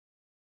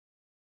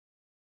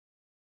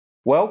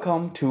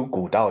Welcome to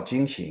古道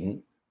今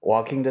行,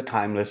 Walking the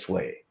Timeless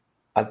Way,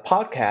 a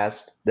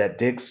podcast that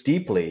digs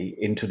deeply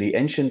into the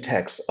ancient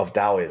texts of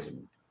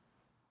Taoism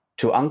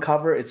to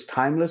uncover its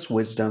timeless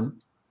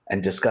wisdom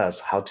and discuss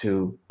how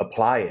to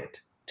apply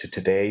it to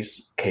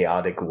today's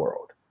chaotic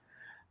world.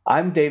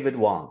 I'm David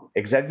Wang,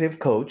 executive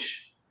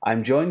coach.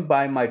 I'm joined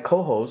by my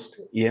co-host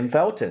Ian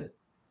Felton,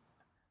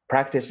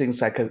 practicing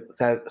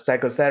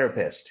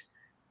psychotherapist.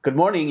 Good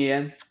morning,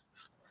 Ian.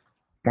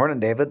 Morning,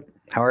 David.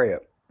 How are you?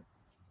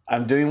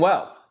 I'm doing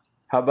well.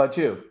 How about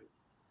you?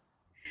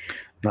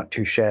 Not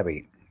too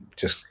shabby.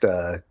 Just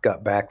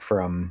got back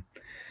from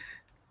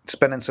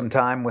spending some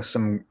time with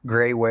some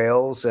gray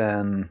whales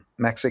in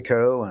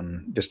Mexico,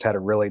 and just had a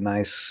really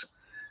nice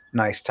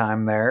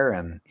time there.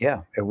 And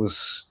yeah,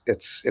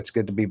 it's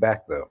good to be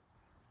back though.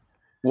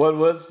 What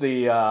was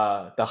the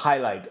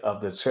highlight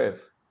of the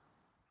trip?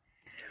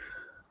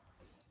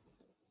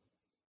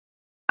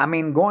 I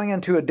mean, going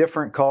into a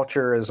different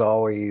culture is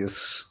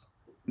always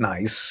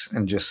nice,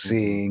 and just Mhm.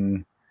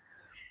 seeing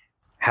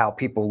how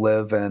people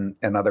live in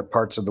other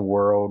parts of the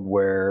world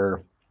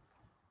where,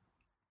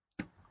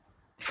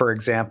 for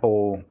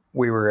example,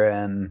 we were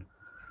in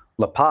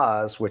La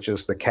Paz, which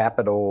is the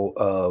capital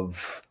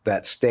of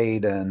that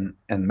state in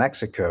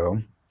Mexico.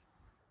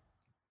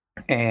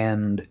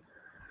 And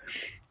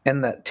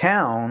in that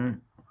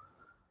town,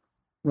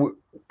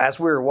 as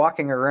we were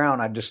walking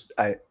around,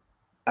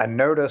 I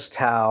noticed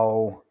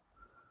how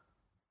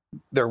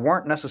there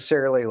weren't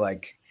necessarily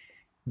like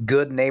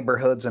good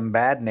neighborhoods and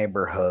bad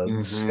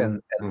neighborhoods Mhm. in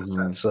the Mhm.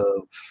 sense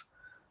of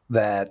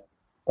that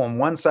on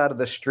one side of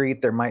the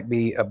street there might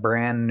be a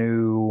brand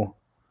new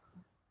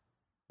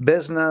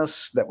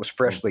business that was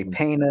freshly Mhm.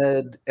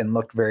 painted and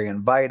looked very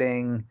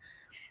inviting.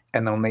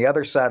 And on the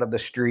other side of the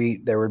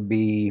street, there would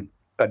be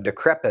a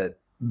decrepit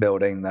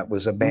building that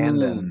was Mm.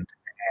 abandoned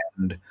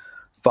and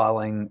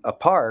falling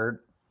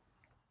apart.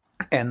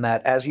 And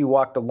that as you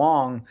walked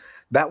along,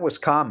 that was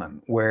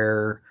common,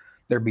 where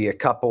there'd be a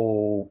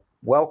couple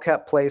well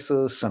kept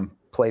places, some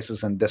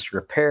places in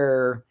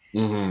disrepair,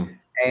 Mhm.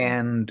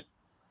 and,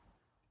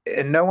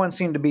 and no one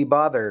seemed to be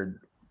bothered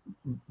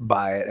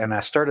by it. And I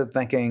started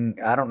thinking,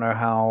 I don't know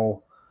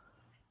how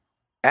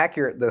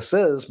accurate this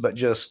is, but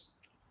just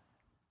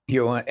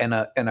in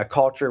a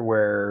culture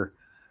where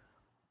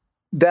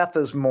death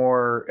is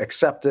more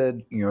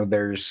accepted.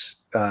 There's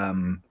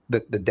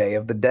the Day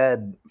of the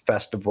Dead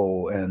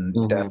festival, and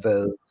Mhm. death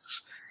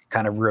is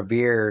kind of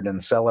revered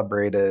and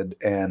celebrated.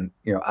 And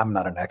I'm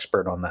not an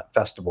expert on that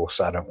festival,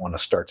 so I don't want to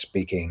start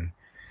speaking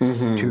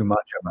too Mhm.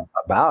 much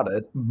about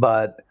it.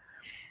 But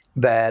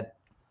that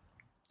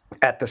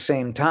at the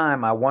same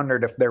time, I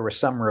wondered if there was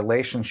some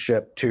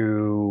relationship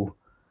to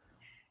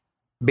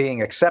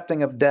being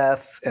accepting of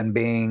death and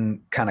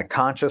being kind of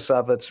conscious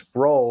of its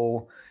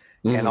role,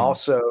 and Mhm.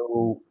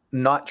 also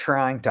not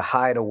trying to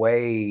hide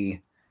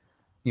away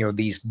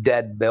these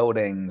dead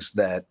buildings,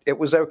 that it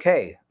was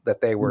okay that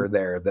they were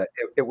there, that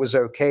it was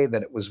okay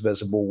that it was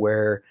visible,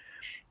 where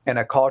in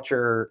a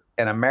culture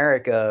in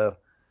America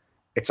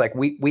it's like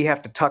we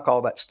have to tuck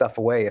all that stuff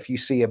away. If you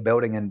see a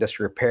building in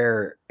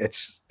disrepair,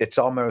 it's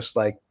almost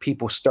like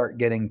people start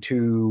getting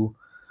too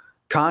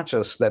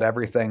conscious that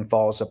everything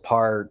falls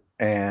apart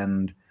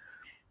and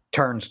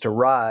turns to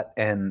rot,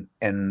 and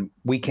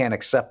we can't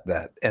accept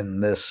that in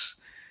this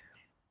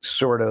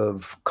sort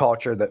of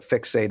culture that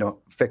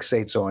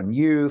fixates on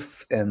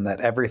youth, and that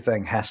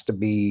everything has to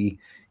be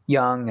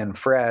young and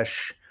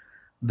fresh,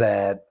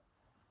 that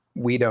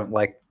we don't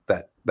like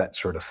that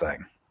sort of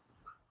thing.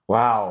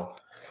 Wow,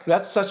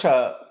 that's such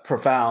a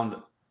profound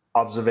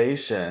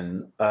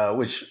observation,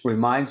 which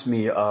reminds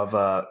me of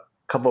a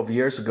couple of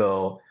years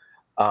ago.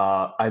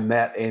 I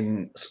met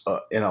in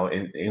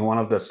one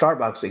of the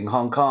Starbucks in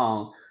Hong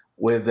Kong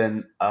with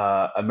an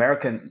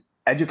American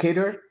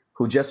educator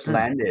who just Mm,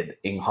 landed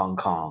in Hong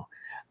Kong.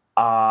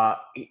 uh,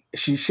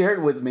 she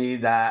shared with me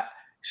that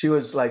she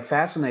was like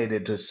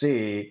fascinated to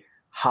see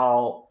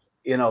how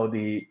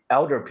the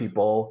elder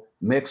people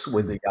mix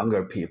with mm, the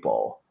younger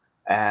people,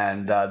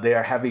 and they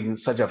are having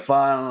such a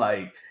fun,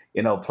 like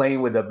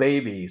playing with the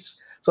babies.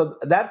 So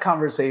that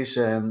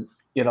conversation,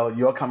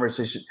 your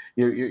conversation,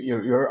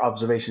 your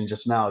observation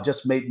just now,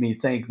 just made me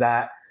think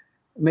that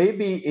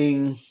maybe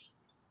in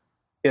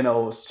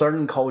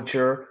certain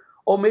culture,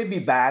 or maybe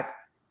back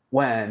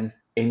when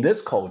in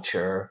this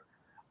culture,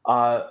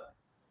 uh,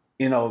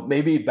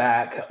 maybe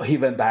back,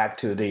 even back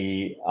to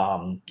the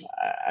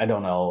I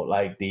don't know,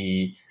 like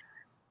the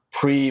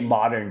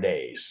pre-modern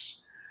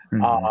days.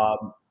 mhm,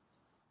 Um,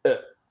 uh,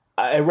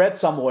 I read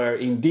somewhere,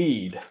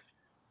 indeed,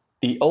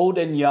 the old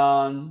and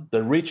young,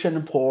 the rich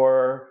and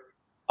poor,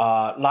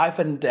 life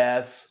and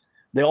death,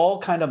 they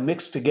all kind of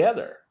mix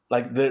together.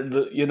 Like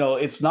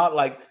it's not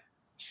like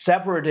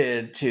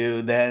separated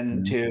to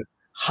then mhm, to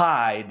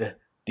hide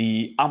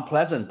the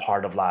unpleasant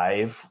part of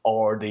life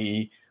or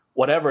the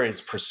whatever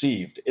is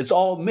perceived. It's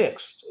all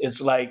mixed. It's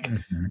like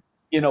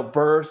mhm,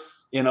 birth.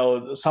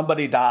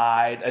 Somebody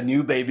died, a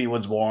new baby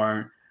was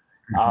born.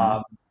 mhm,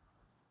 Um,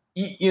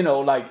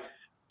 like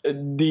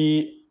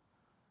the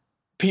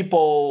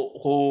people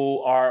who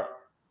are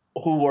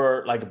who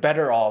were like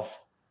better off,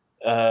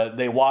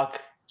 they walk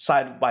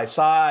side by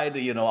side,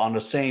 on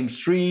the same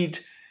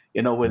street,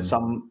 with Mm.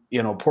 some,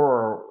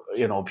 poorer,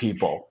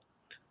 people.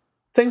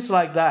 Things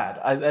like that.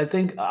 I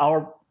think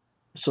our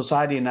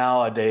society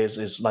nowadays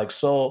is like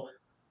so,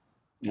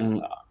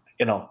 mm,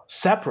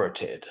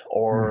 separated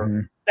or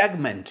Mhm.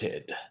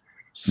 segmented,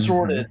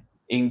 sorted Mhm.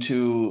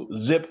 into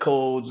zip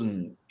codes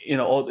and,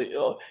 all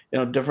the,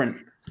 different,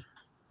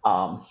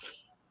 um,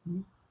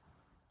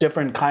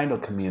 different kind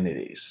of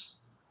communities.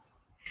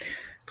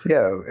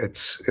 Yeah,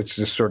 it's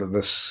just sort of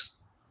this,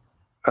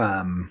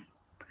 um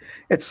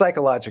it's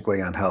psychologically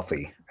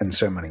unhealthy in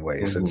so many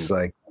ways. It's Hmm.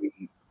 like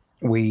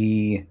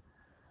we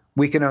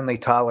we can only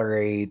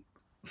tolerate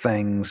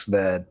things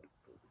that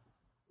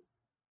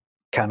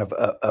kind of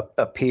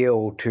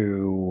appeal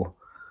to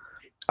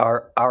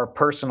our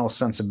personal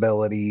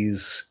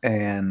sensibilities,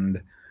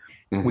 and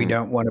we Hmm.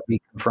 don't want to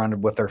be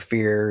confronted with our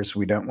fears.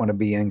 We don't want to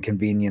be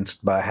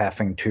inconvenienced by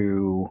having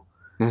to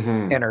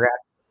Hmm.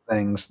 interact with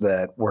things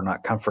that we're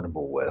not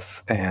comfortable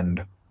with.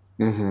 And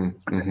Hmm.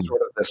 there's Hmm.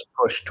 sort of this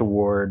push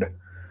toward,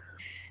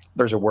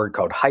 there's a word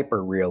called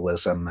hyper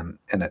realism,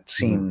 and it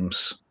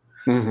seems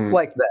Hmm.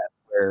 like that,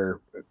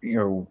 where, you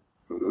know,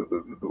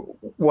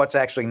 what's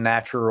actually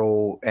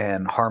natural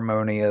and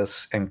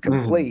harmonious and Hmm.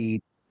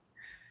 complete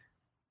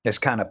is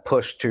kind of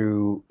pushed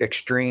to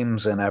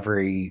extremes in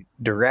every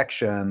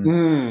direction.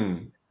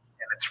 Mm.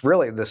 It's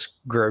really this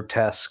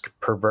grotesque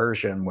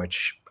perversion,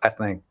 which I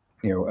think,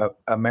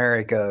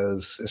 America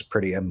is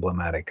pretty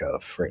emblematic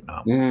of right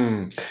now.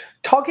 Mm.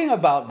 Talking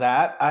about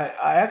that,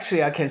 I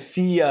actually I can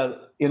see a,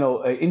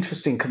 an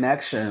interesting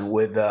connection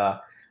with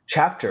the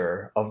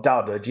chapter of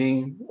Dao De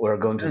Jing we're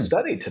going to Mm,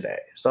 study today.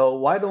 So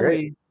why don't great,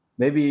 we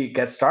maybe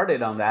get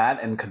started on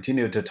that and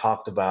continue to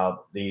talk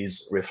about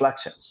these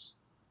reflections?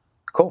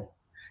 cool.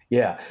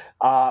 Yeah.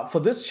 For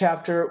this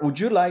chapter, would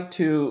you like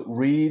to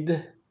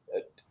read,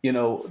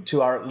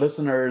 to our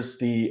listeners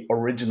the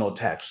original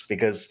text,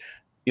 because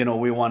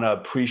we want to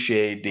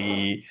appreciate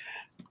the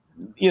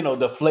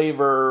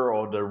flavor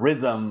or the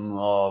rhythm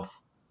of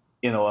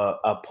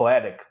a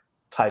poetic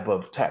type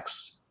of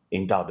text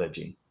in Dao De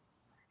Jing.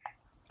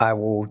 I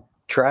will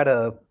try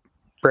to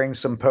bring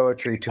some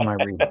poetry to my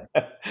reading.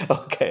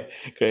 Okay,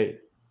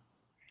 great.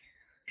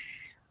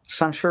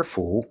 三师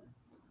傅，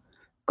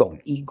共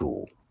一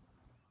毂，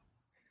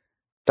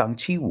当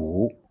其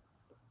无，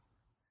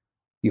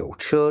有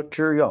车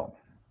之用。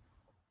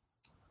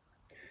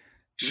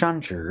山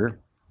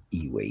之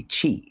以为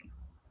器，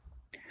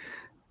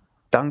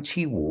当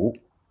其无，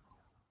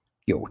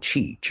有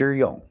器之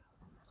用。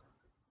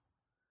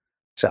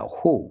早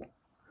户，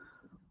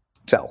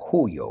早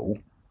户有，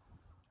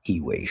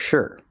以为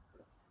是，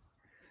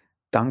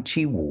当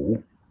其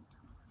无，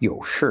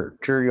有事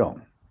之用。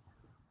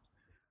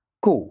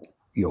故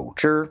有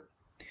之，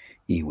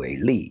以为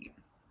利；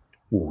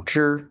无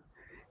之，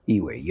以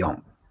为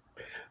用。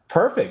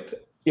Perfect.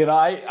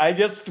 I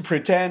just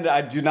pretend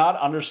I do not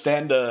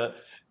understand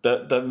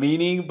the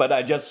meaning, but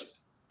I just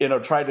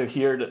try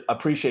to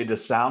appreciate the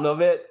sound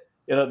of it.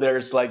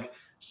 There's like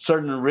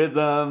certain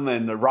rhythm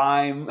and the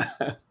rhyme,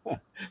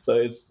 so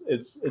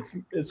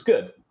it's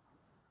good.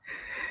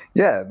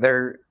 Yeah,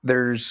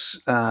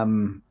 there's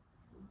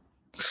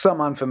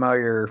some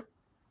unfamiliar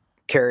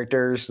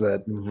characters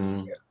that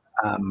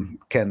Hmm.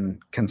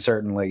 can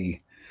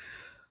certainly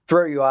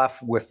throw you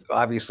off with,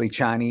 obviously,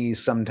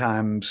 Chinese.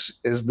 Sometimes,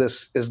 is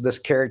this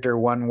character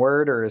one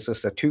word, or is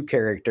this a two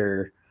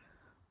character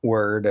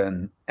word?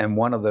 And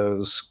one of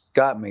those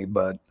got me,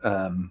 but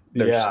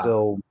there's Yeah,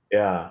 still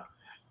yeah.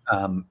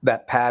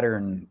 that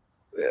pattern.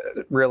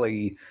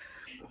 Really,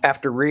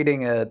 after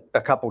reading it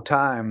a couple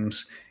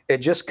times, it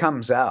just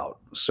comes out.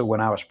 So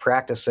when I was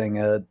practicing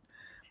it,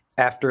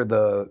 after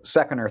the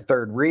second or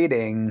third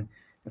reading,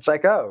 it's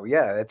like, oh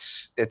yeah,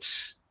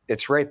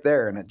 it's right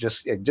there, and it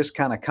just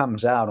kind of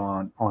comes out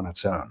on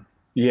its own.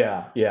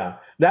 Yeah, yeah,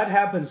 that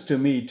happens to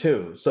me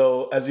too.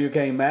 So as you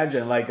can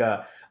imagine, like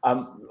a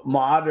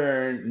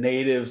modern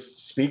native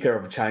speaker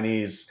of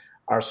Chinese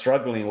are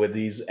struggling with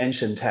these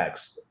ancient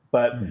texts,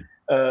 but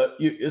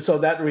Mm. so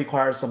that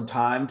requires some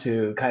time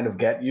to kind of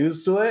get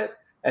used to it,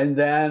 and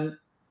then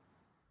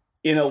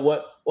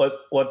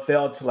what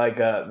felt like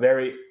a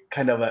very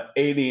kind of an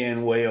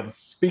alien way of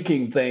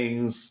speaking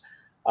things.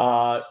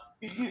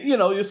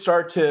 You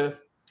start to,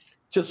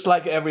 just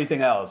like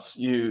everything else,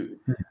 you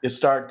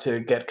start to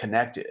get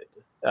connected,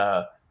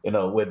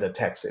 with the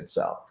text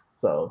itself.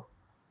 So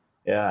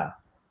yeah,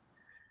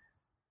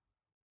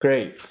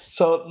 great.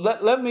 So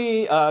let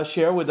me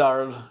share with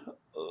our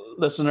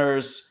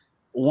listeners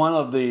one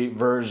of the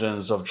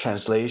versions of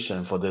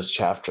translation for this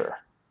chapter.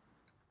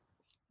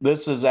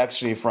 This is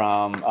actually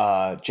from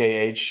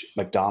J.H.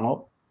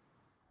 MacDonald.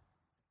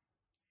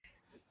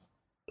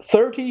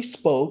 30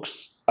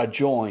 spokes are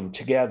joined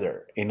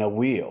together in a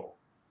wheel,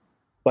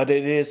 but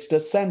it is the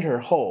center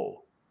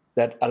hole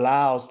that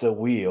allows the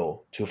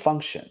wheel to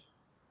function.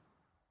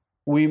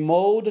 We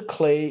mold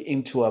clay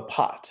into a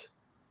pot,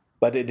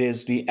 but it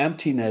is the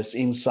emptiness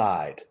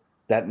inside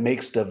that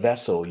makes the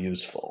vessel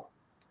useful.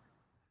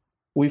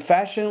 We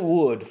fashion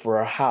wood for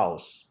a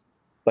house,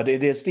 but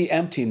it is the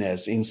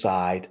emptiness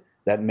inside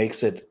that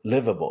makes it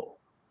livable.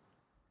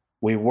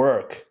 We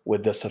work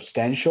with the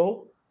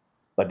substantial,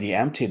 but the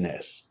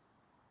emptiness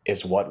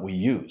is what we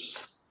use.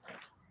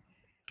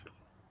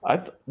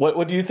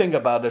 What do you think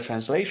about the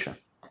translation?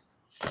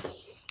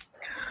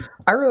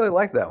 I really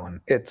like that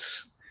one.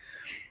 It's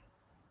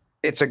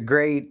a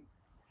great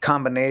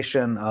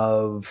combination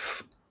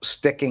of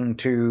sticking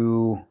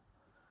to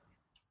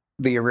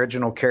the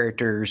original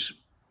characters'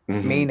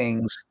 Hmm.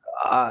 meanings.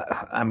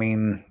 I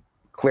mean,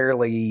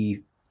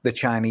 clearly the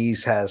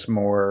Chinese has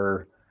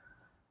more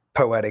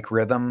poetic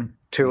rhythm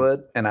to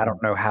it, and I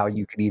don't know how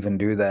you could even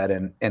do that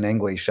in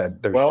English.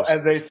 There's Well, just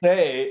as they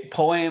say,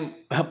 poem.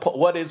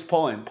 What is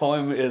poem?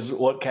 Poem is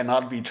what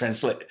cannot be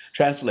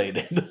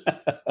translated.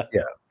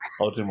 yeah.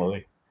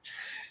 Ultimately,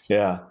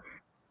 yeah,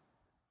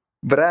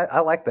 But I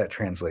like that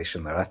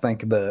translation though. I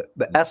think the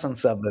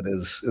essence of it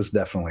is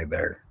definitely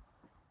there.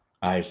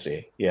 I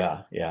see.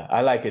 Yeah, yeah,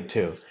 I like it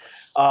too.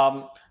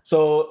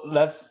 So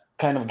let's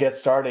kind of get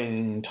started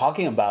in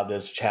talking about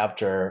this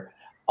chapter.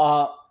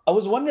 I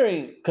was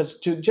wondering because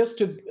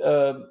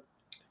to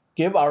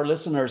give our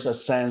listeners a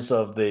sense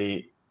of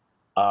the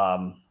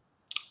um,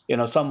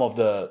 some of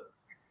the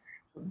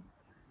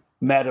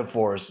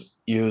metaphors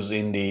used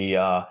in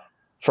the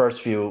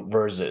first few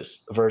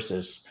verses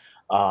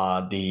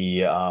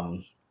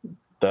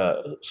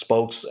the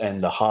spokes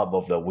and the hub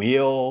of the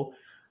wheel,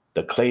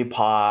 the clay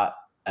pot,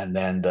 and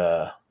then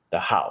the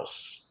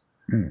house.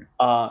 Hmm.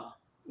 uh,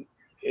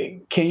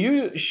 can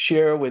you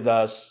share with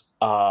us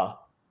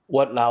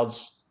what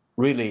Lao's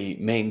really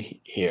meant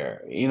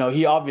here?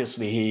 He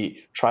obviously he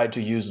tried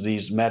to use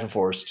these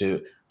metaphors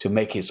to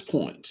make his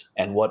point,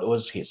 and what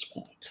was his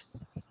point?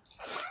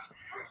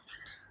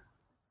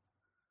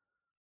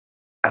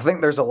 I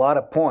think there's a lot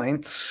of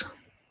points,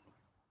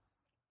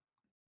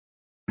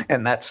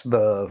 and that's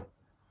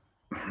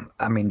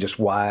I mean, just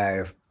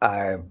why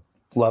I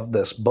love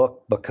this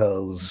book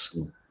because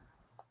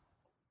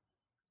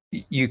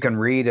you can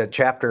read a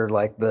chapter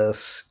like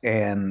this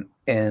and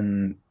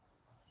in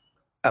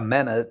a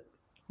minute,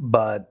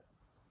 but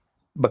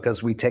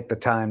because we take the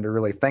time to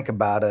really think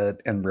about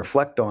it and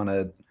reflect on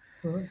it,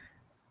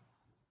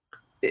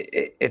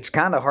 it's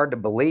kind of hard to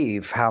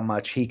believe how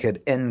much he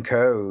could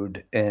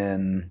encode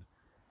in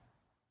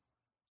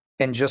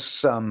just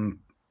some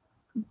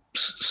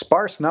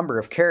sparse number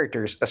of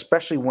characters,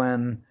 especially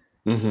when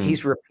Mm-hmm.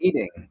 he's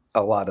repeating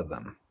a lot of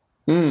them.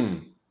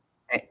 Mm.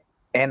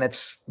 And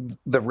it's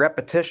the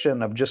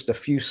repetition of just a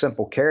few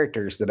simple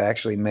characters that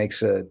actually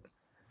makes it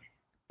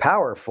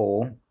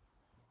powerful.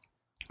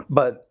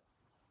 But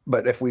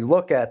if we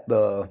look at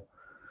the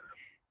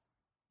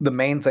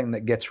main thing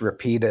that gets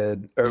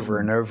repeated over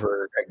Mm-hmm. and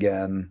over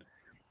again,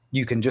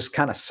 you can just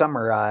kind of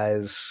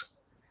summarize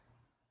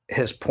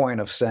his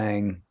point of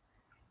saying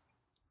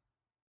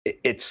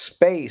it's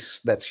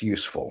space that's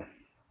useful.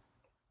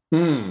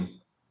 Mm.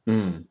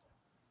 Mm.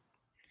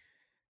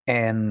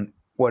 And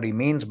what he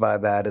means by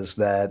that is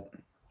that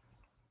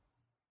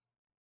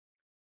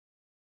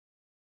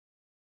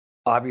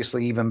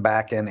obviously, even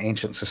back in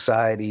ancient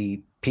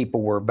society,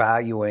 people were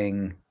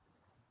valuing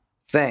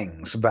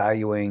things,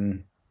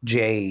 valuing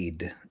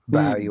jade, Mm.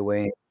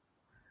 valuing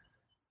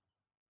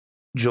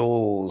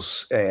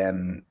jewels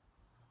and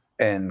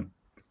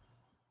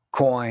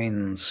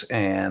coins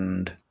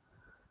and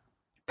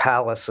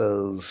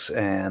palaces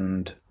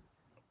and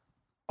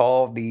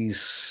all of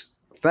these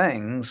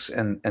things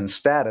and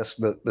status,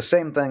 the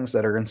same things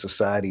that are in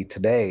society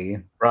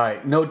today,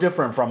 Right. No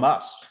different from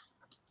us.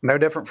 no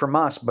different from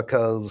us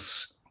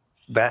because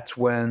that's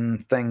when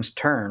things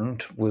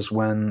turned, was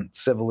when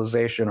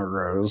civilization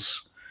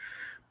arose,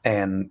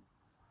 and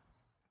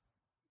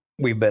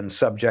we've been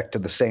subject to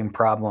the same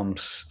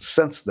problems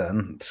since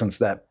then, since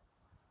that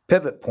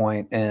pivot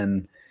point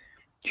in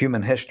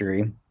human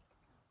history.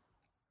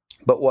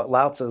 But what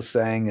Lao Tzu is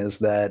saying is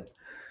that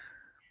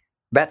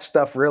that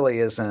stuff really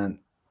isn't,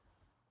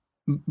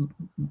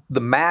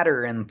 the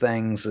matter in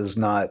things is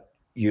not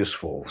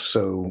useful.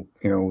 So,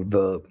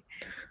 the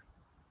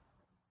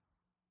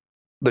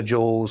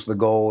jewels, the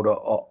gold,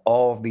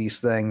 all of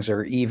these things,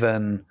 or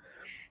even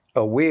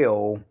a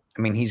wheel.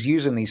 I mean, he's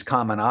using these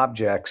common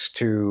objects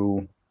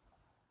to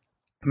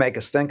make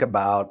us think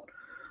about,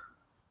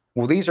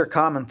 well, these are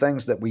common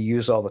things that we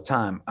use all the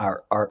time.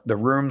 Our the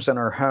rooms in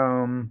our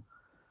home,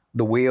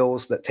 the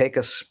wheels that take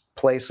us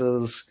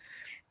places,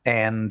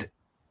 and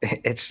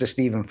it's just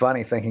even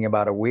funny thinking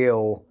about a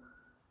wheel.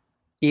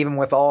 Even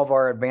with all of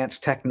our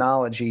advanced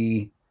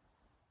technology,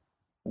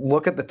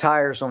 look at the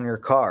tires on your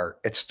car.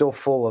 It's still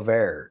full of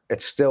air.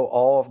 It's still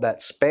all of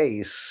that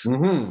space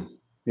Mm-hmm. that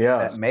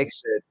Yes.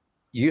 makes it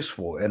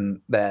useful.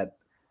 And that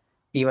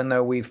even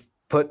though we've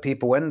put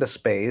people into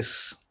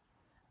space,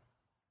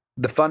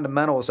 the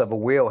fundamentals of a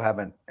wheel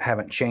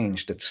haven't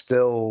changed. It's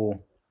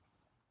still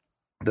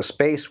the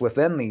space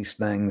within these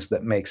things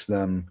that makes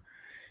them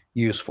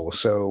useful.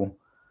 So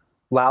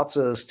Lao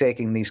Tzu is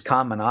taking these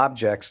common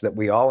objects that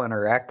we all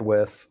interact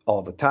with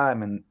all the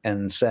time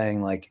and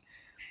saying like,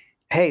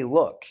 hey,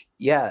 look,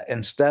 yeah,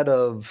 instead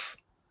of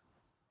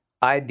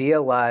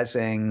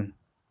idealizing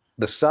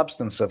the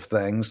substance of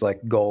things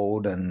like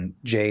gold and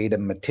jade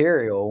and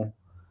material,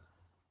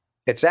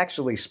 it's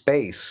actually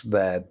space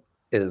that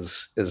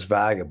is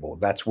valuable.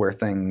 That's where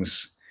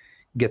things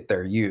get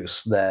their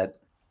use.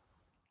 That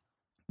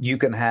you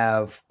can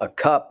have a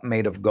cup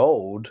made of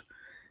gold,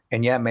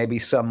 and yeah, maybe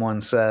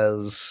someone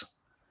says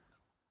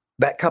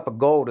that cup of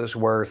gold is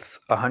worth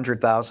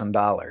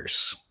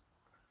 $100,000.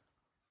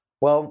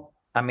 Well,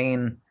 I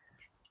mean,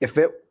 if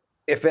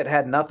it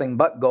had nothing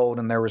but gold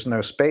and there was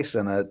no space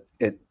in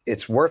it,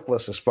 it's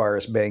worthless as far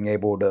as being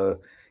able to.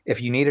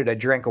 If you needed a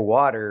drink of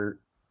water,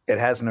 it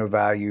has no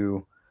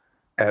value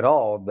at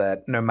all.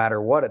 That no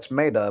matter what it's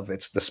made of,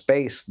 it's the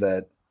space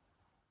that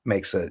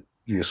makes it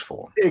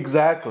useful.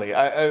 Exactly.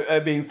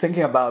 I've been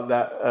thinking about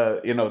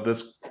that.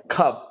 This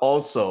cup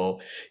also.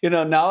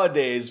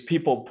 Nowadays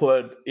people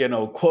put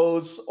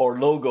quotes or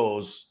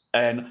logos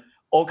and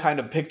all kind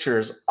of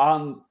pictures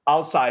on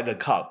outside the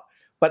cup.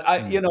 But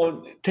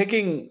Mm.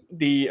 taking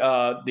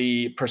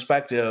the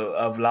perspective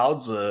of Lao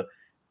Tzu,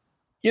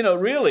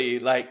 really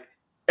like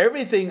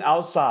everything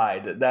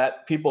outside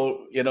that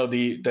people,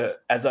 the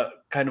as a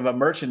kind of a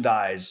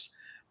merchandise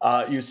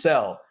you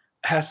sell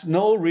has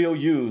no real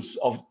use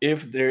of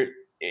if there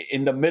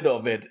in the middle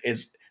of it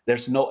is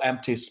there's no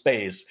empty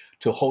space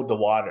to hold the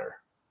water.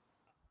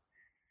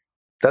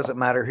 Doesn't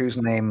matter whose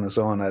name is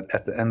on it.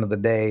 At the end of the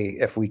day,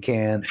 if we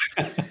can't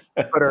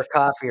put our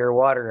coffee or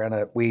water in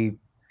it,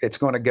 it's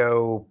going to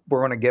go. We're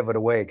going to give it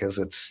away because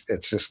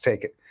it's just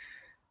take it.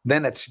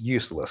 Then it's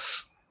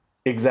useless.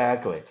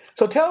 Exactly.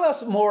 So tell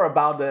us more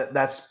about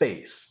that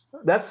space.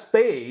 That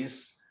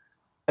space,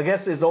 I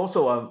guess, is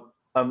also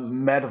a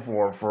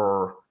metaphor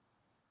for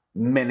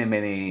many,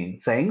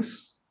 many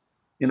things.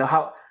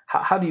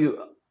 How do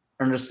you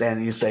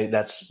understand you say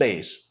that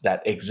space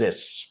that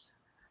exists?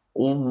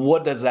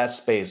 What does that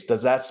space?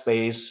 Does that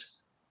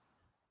space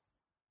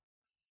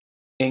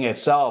in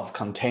itself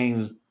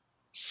contain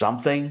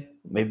something,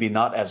 maybe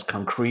not as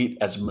concrete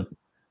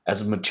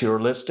as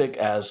materialistic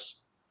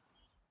as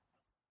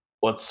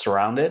what's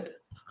surrounded?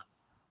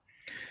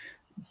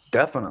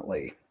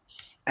 Definitely.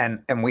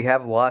 And we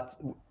have lots.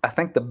 I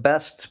think the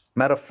best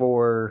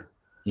metaphor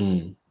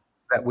Mm.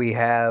 that we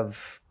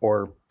have,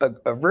 or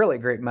a really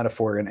great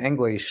metaphor in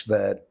English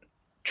that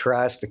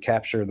tries to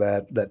capture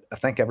that I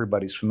think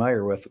everybody's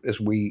familiar with,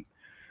 is we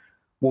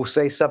will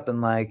say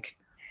something like,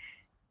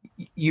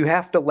 "You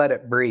have to let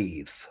it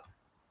breathe."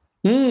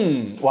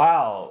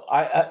 Wow.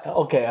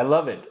 Okay. I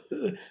love it.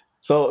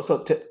 So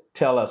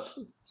tell us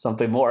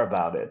something more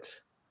about it.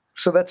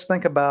 So let's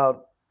think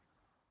about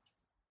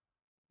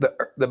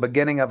the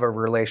beginning of a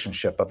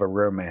relationship, of a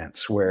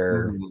romance,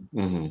 where Hmm.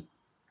 Hmm.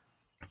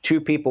 two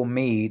people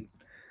meet.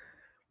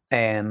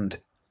 And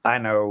I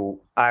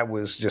know I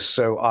was just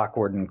so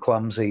awkward and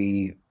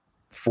clumsy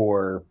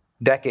for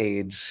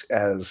decades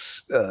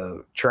as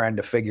trying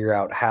to figure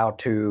out how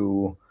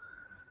to,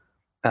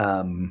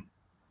 um,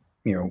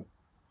 you know,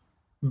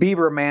 be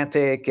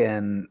romantic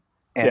and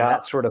Yeah.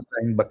 that sort of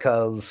thing,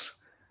 because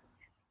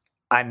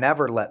I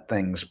never let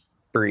things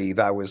breathe.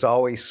 I was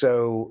always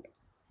so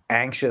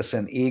anxious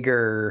and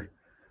eager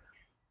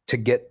to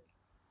get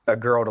a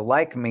girl to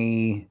like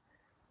me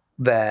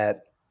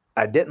that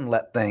I didn't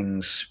let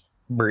things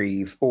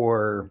breathe,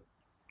 or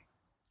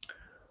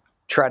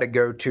try to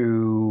go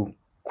too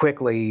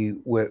quickly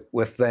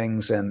with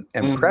things and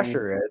Hmm.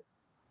 pressure it.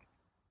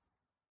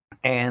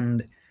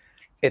 And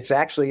it's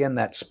actually in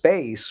that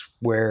space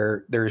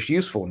where there's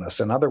usefulness.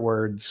 In other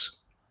words,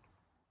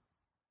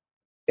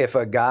 if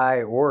a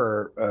guy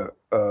or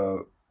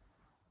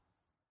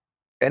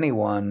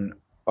anyone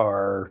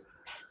are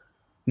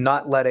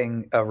not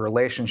letting a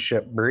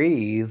relationship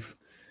breathe,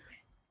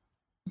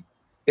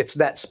 it's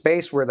that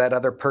space where that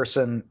other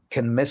person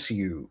can miss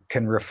you,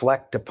 can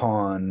reflect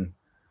upon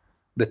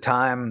the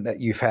time that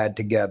you've had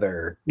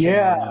together,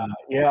 Yeah. can,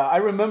 Yeah. I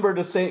remember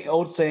the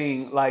old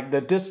saying, like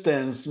the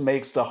distance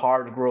makes the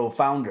heart grow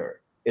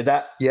fonder. Is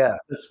that yeah,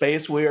 the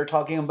space we are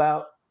talking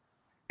about?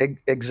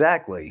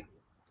 exactly.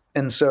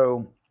 And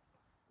so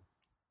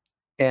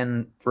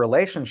in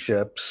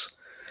relationships,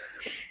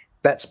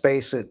 that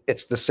space,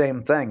 it's the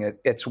same thing.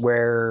 It's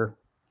where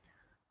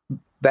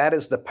that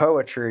is the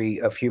poetry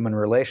of human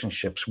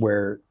relationships,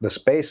 where the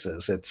space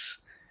is.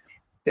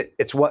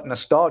 It's what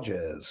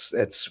nostalgia is.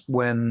 It's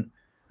when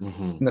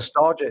Hmm.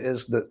 nostalgia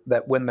is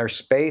that when there's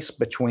space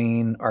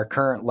between our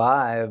current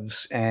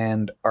lives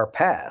and our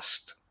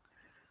past.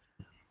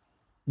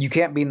 You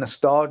can't be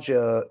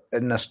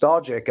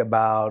nostalgic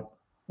about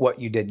what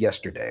you did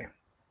yesterday.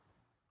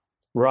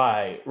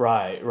 Right,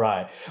 right,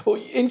 right. Well,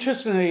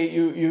 interestingly,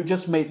 you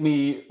just made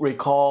me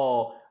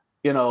recall,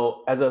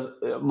 as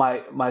a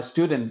my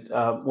student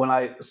when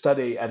I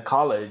study at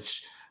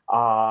college,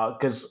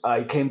 because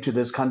I came to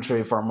this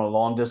country from a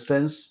long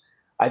distance.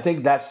 I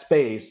think that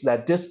space,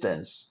 that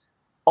distance,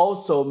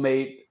 also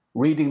made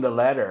reading the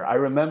letter. I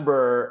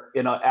remember,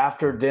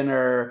 after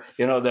dinner,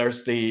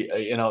 there's the,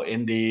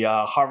 in the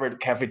Harvard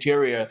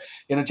cafeteria,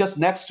 just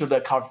next to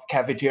the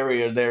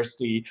cafeteria, there's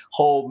the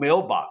whole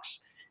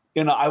mailbox.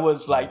 I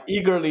was Yeah. like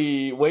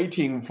eagerly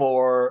waiting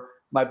for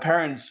my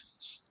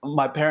parents'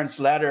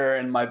 letter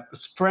and my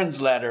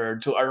friend's letter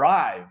to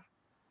arrive.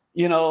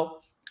 You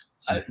know,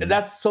 Hmm.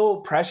 that's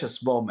so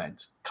precious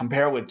moment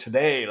compared with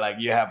today. Like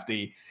you have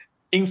the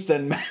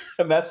instant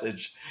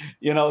message.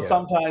 Yeah.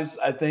 Sometimes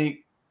I think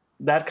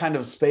that kind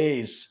of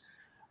space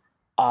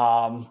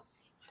um,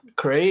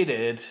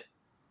 created,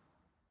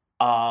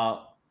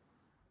 uh,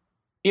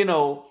 you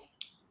know,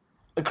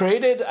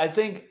 created. I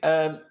think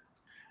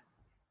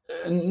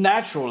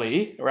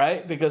naturally,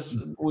 right? Because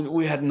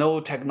we had no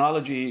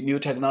technology, new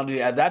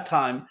technology at that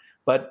time.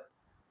 But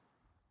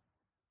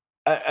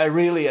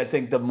I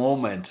think the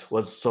moment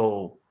was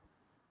so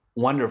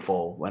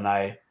wonderful when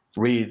I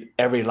read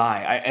every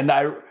line.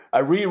 I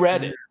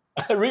reread Mhm. it.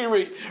 I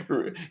reread,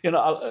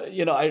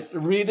 I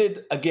read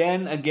it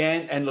again,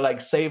 and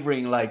like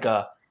savoring like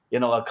a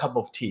cup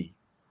of tea.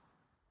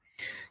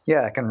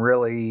 Yeah, I can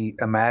really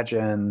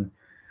imagine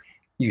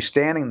you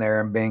standing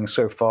there and being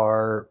so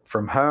far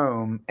from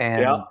home,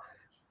 Yeah, and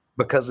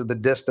because of the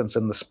distance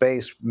and the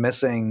space,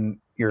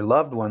 missing your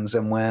loved ones.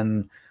 And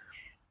when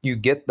you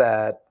get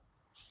that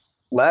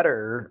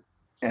letter,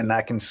 and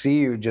I can see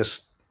you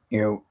just,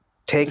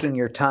 taking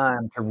your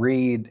time to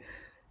read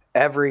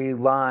every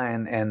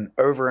line and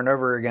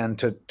over again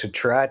to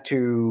try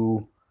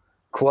to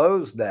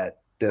close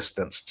that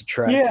distance, to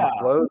try to yeah,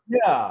 close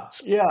yeah, that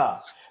yeah.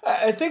 space.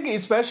 I think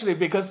especially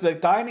because the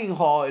dining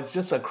hall is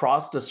just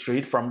across the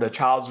street from the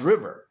Charles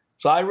River.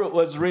 So I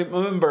was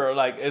remember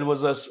like it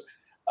was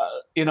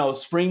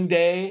spring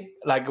day,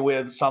 like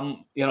with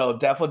some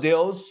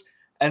daffodils,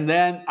 and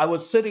then I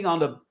was sitting on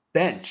the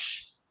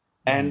bench,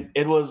 and Mhm,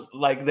 it was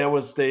like there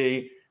was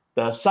the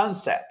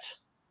sunset,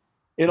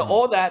 mhm.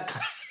 all that.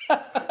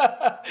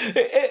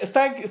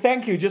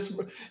 Thank you, just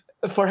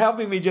for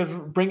helping me, just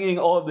bringing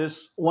all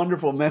these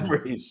wonderful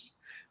memories.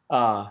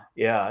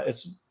 Yeah,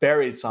 it's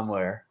buried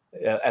somewhere,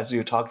 as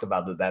you talked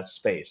about that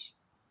space.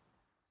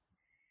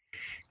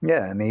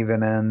 Yeah, and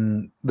even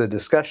in the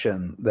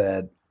discussion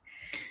that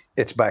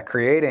it's by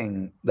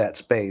creating that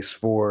space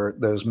for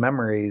those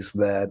memories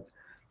that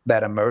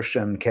that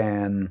emotion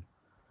can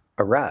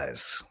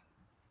arise.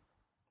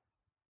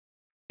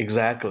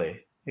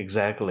 Exactly,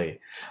 exactly.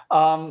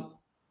 Um,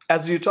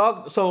 as you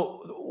talk,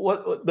 so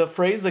what the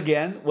phrase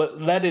again? What,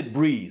 let it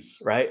breeze,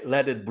 right?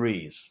 Let it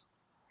breeze.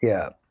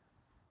 Yeah.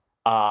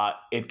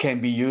 It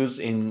can be used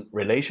in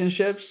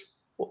relationships.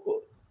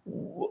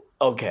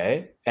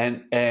 Okay,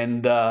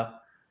 and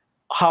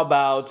how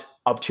about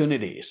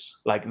opportunities?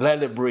 Like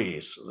let it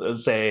breathe.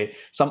 Let's say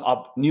some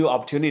new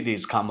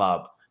opportunities come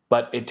up,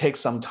 but it takes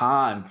some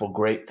time for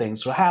great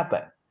things to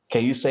happen.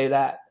 Can you say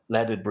that?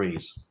 Let it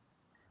breathe.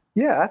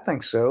 Yeah, I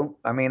think so.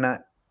 I mean,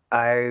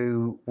 I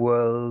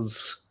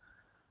was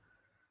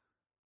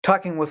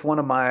talking with one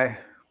of my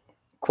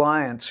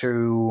clients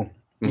who,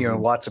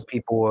 Hmm. lots of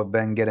people have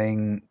been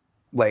getting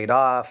laid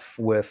off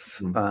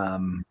with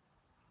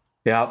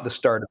Yeah, the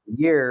start of the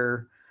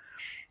year.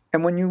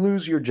 And when you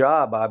lose your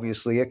job,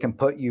 obviously, it can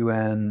put you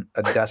in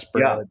a yeah,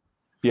 desperate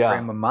yeah,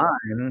 frame of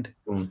mind.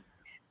 mm,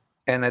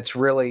 And it's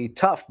really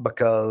tough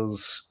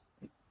because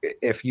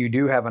if you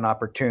do have an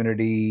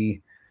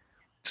opportunity,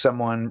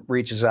 someone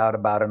reaches out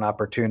about an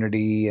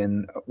opportunity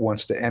and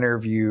wants to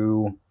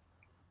interview,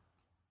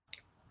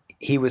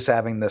 he was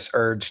having this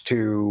urge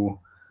to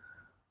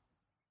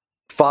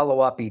follow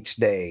up each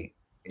day.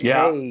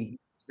 yeah, Hey,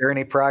 is there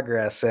any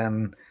progress?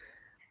 And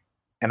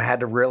I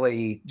had to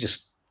really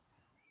just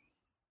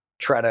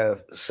try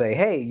to say,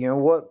 hey,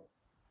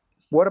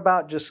 what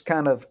about just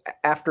kind of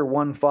after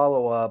one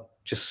follow up,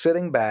 just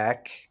sitting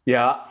back,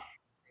 yeah,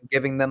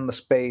 giving them the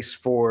space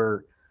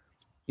for,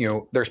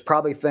 there's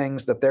probably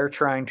things that they're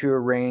trying to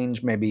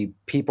arrange, maybe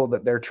people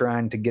that they're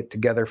trying to get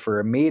together for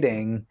a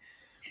meeting,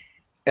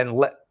 and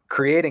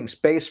creating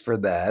space for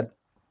that,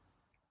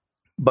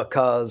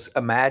 because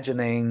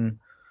imagining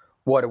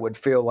what it would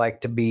feel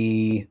like to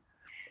be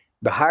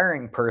the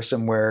hiring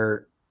person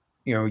where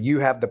you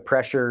have the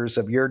pressures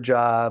of your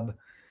job,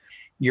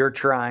 you're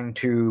trying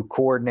to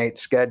coordinate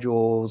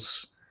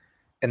schedules,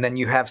 and then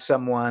you have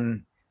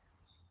someone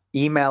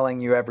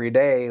emailing you every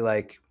day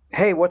like,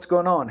 hey, what's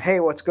going on, hey,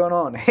 what's going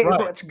on, hey, right.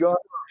 what's going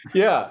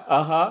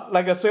Yeah,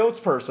 like a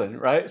salesperson,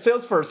 right?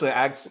 Salesperson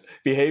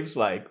behaves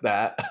like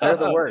that. They're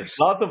the worst.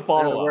 Lots of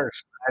They're the follow up.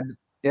 worst.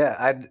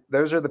 Yeah,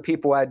 those are the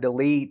people I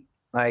delete,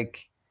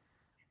 like,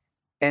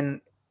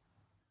 and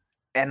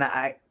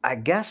I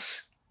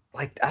guess,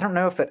 like, I don't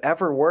know if it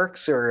ever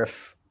works, or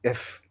if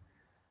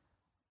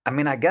I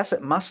mean, I guess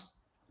it must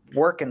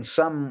work in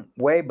some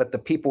way, but the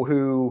people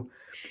who,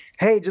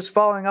 hey, just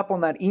following up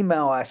on that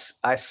email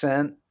I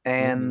sent,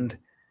 Mhm, and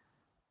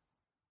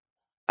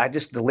I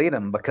just delete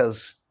them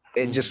because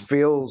it just mhm.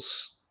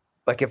 feels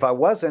like if I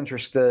was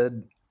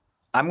interested,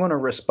 I'm going to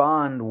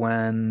respond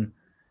when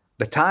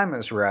the time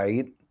is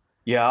right.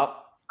 Yeah,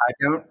 I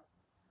don't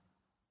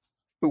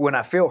When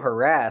I feel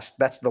harassed,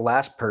 that's the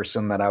last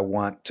person that I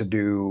want to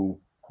do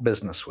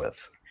business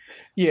with.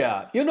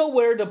 yeah. You know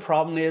where the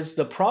problem is?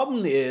 The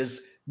problem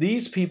is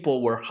these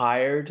people were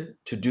hired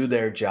to do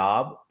their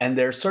job, and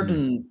there are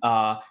Mhm. certain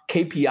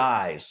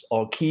KPIs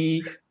or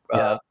key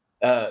Yeah.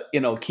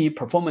 key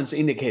performance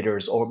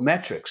indicators or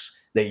metrics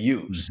they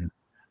use. Mhm.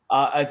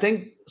 I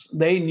think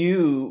they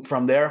knew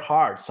from their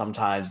heart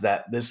sometimes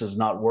that this is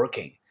not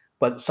working.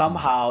 But Mhm.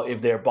 somehow,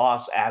 if their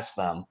boss asks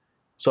them,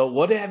 "So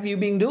what have you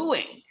been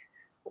doing?"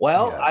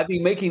 Well, Yeah. I've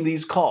been making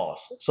these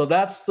calls. So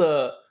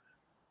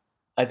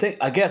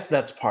I guess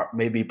that's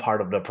maybe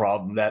part of the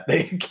problem that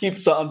they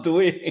keeps on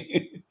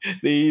doing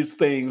these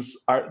things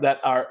that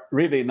are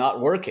really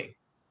not working.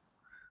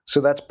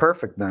 So that's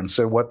perfect then.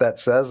 So what that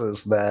says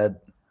is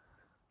that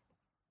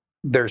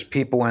there's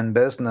people in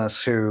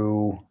business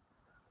who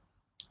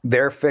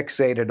they're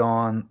fixated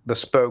on the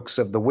spokes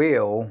of the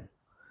wheel,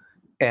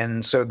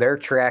 and so they're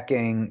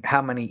tracking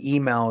how many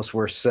emails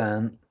were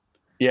sent,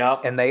 Yeah,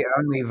 and they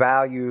only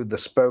value the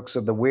spokes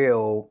of the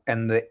wheel,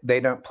 and they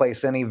don't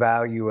place any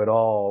value at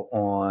all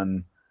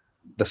on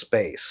the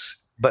space,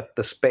 but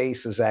the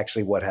space is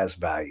actually what has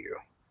value.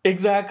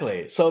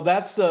 exactly. So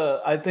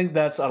I think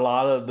that's a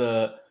lot of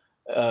the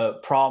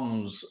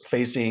problems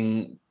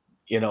facing,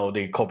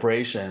 the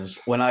corporations.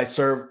 When I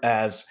serve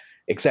as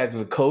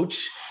executive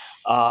coach,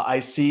 I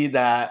see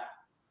that,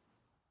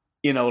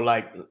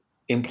 like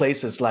in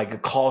places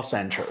like call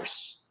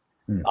centers,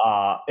 Mm,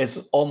 it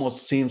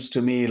almost seems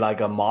to me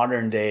like a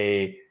modern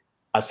day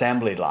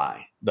assembly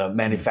line, the mm,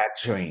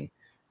 manufacturing,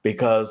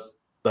 because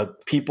the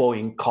people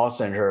in call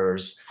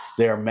centers,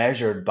 they are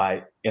measured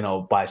by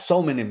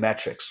so many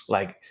metrics.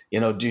 Like,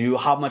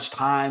 how much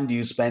time do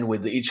you spend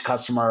with each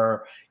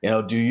customer?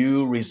 Do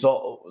you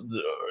resolve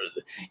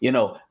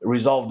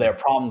their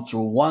problem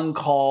through one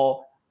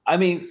call? I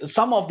mean,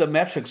 some of the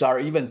metrics are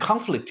even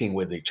conflicting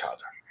with each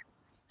other.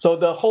 So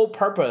the whole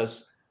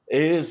purpose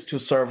is to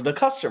serve the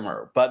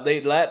customer, but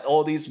they let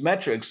all these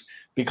metrics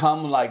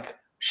become like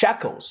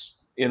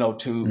shackles, mm,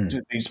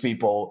 to these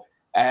people,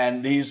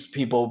 and these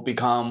people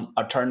become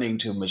a turning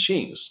to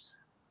machines,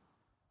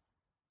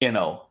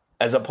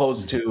 as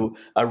opposed mhm. to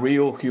a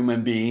real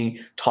human being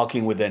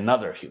talking with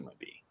another human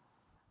being.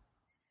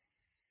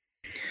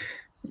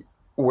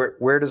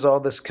 Where does all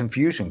this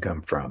confusion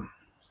come from?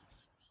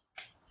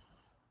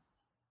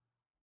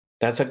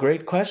 That's a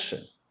great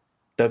question.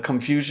 The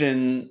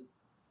confusion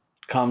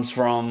comes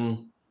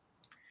from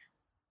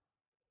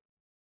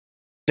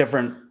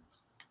different.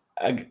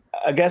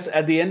 I guess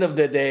at the end of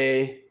the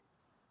day,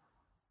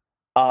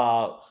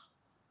 uh,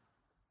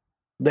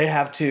 they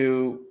have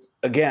to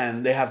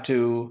they have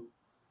to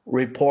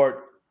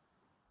report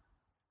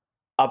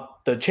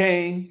up the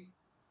chain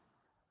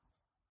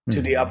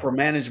to the Mhm, upper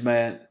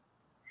management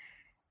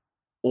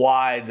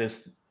why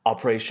this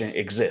operation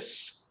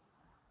exists,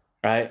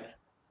 right?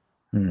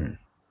 mm,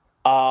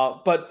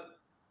 But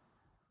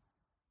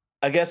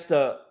I guess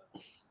the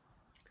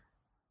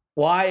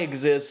why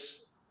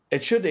exists,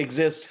 it should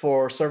exist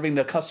for serving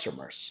the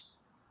customers,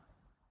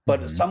 but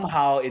mhm.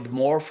 somehow it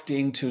morphed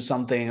into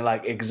something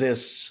like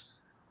exists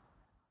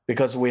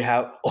because we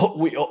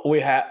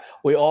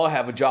all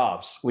have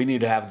jobs. We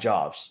need to have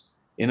jobs.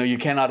 You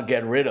cannot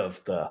get rid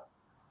of the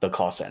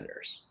call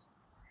centers.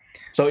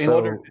 So in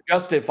order So to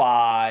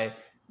justify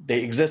the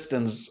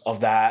existence of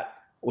that,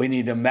 we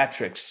need the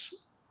metrics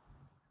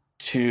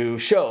to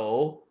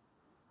show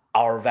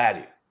our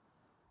value.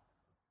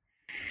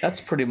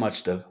 That's pretty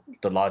much the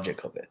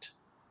logic of it.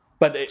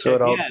 But so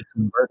it all again, gets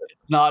inverted.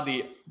 it's not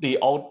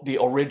the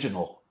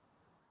original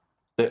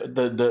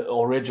the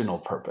original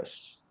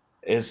purpose.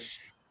 Is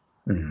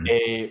Mhm.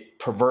 a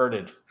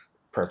perverted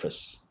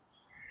purpose.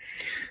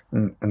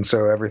 And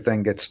so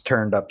everything gets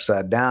turned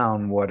upside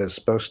down. What is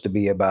supposed to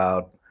be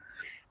about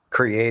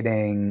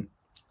creating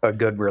a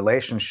good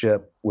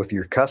relationship with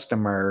your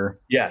customer,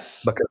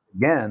 Yes. because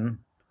again,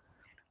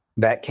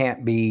 that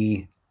can't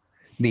be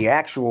the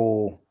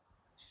actual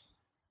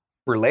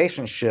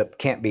relationship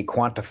can't be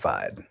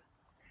quantified.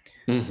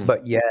 Hmm.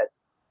 But yet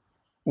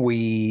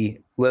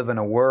we live in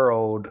a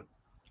world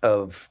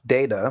of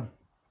data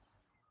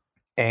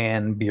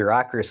and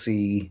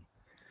bureaucracy.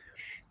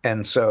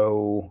 And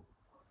so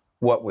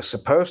what was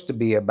supposed to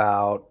be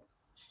about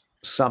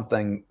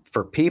something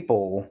for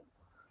people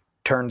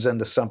turns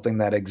into something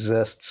that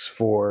exists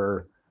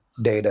for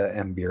data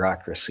and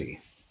bureaucracy.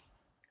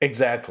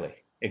 Exactly.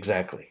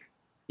 Exactly.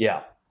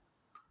 Yeah.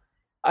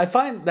 I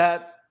find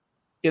that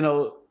you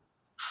know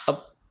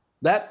uh,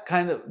 that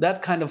kind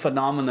of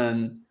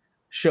phenomenon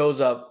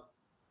shows up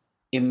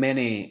in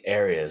many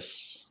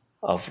areas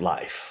of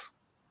life.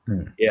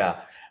 Hmm.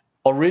 Yeah.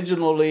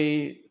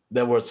 Originally,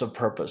 there was a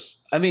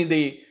purpose. I mean,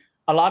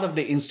 a lot of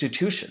the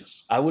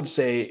institutions, I would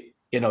say,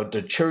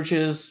 the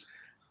churches,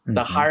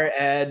 the Mhm. higher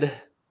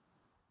ed,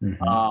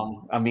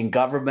 Mhm. I mean,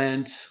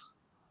 government,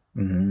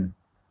 Mhm.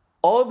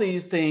 all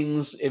these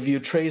things, if you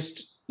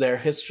traced their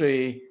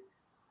history,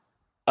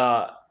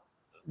 uh,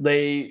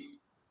 they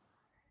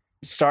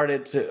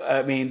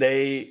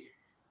they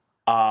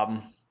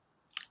um,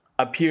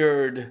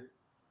 appeared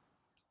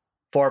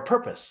for a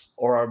purpose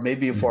or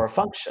maybe Mhm. for a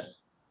function.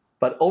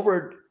 But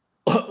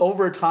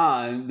over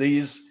time,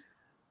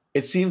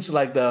 it seems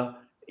like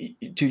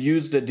to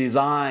use the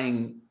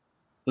design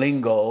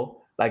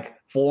lingo, like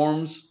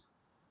form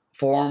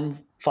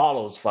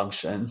follows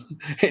function.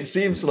 It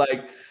seems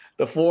like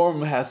the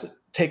form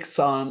has takes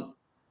on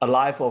a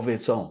life of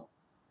its own.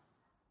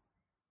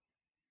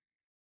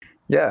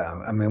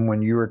 Yeah, I mean,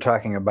 when you were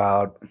talking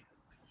about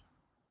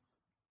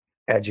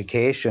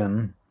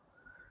education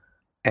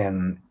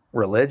and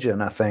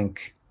religion, I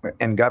think,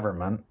 and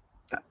government,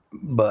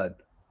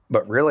 but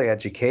really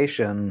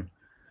education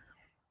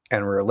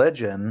and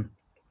religion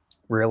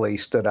really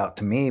stood out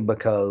to me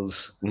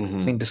because, I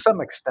Hmm. mean, to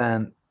some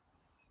extent,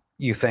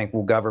 you think,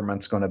 well,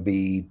 government's going to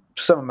be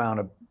some amount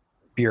of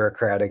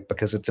bureaucratic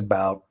because it's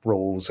about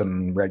rules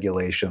and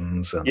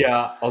regulations and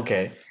Yeah.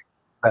 Okay.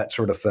 that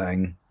sort of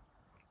thing.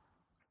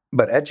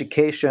 But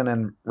education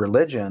and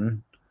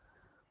religion,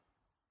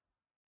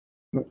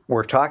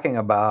 we're talking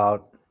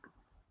about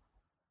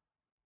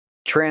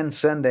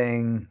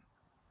transcending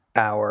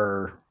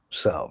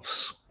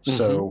ourselves. Hmm.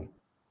 So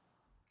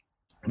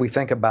we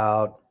think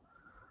about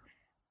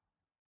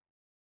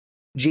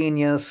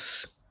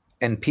genius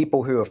and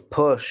people who have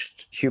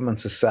pushed human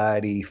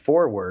society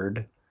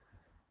forward.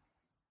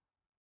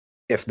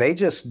 If they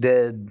just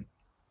did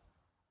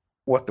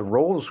what the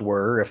rules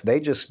were, if they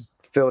just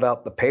filled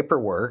out the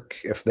paperwork,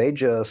 if they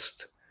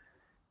just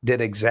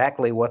did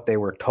exactly what they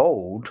were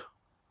told,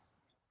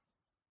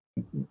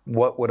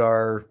 what would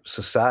our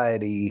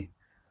society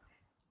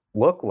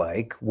look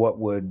like? What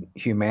would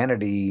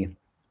humanity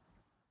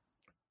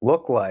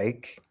look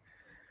like?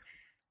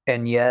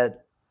 And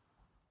yet,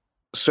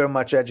 so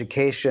much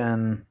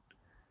education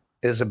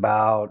is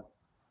about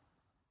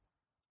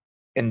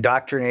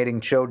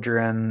indoctrinating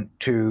children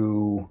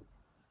to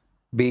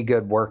be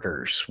good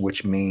workers,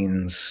 which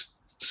means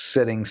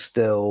sitting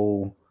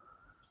still,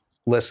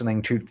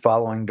 listening to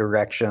following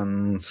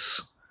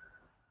directions,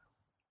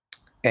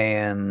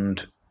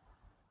 and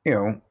you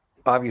know,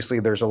 obviously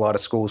there's a lot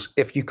of schools,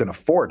 if you can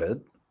afford it,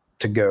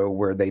 to go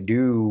where they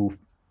do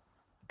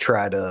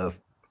try to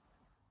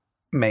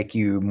make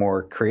you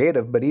more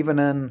creative. But even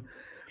in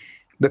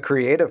the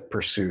creative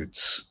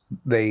pursuits,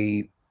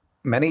 they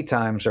many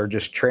times are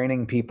just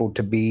training people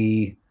to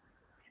be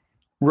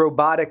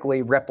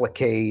robotically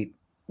replicate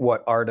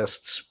what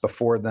artists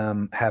before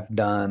them have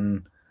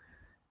done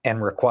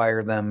and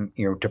require them,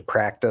 to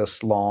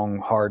practice long,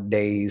 hard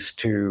days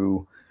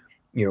to,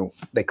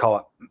 they call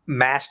it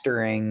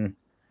mastering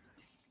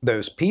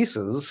those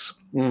pieces.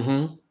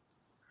 Hmm.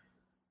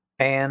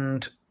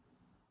 And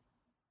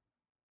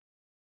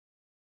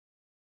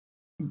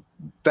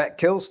that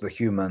kills the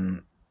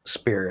human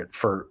spirit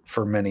for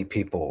many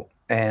people.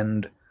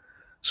 And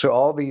so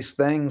all these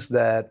things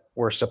that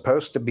were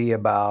supposed to be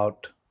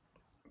about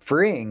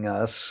freeing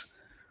us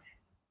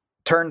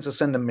turns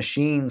us into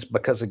machines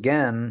because,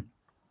 again,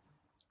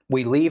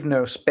 we leave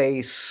no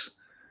space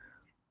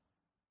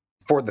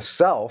for the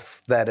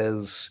self that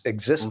is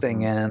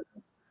existing Hmm. in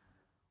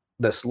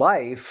this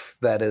life,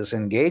 that is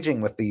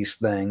engaging with these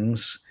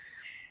things.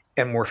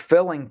 And we're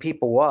filling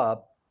people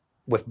up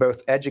with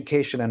both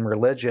education and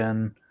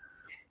religion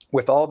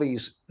with all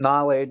these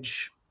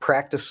knowledge,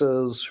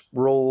 practices,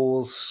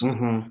 rules,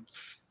 Hmm.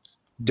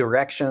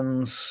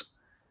 directions,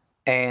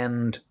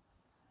 and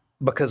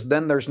because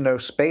then there's no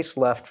space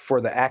left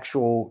for the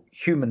actual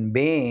human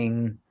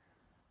being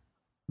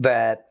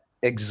that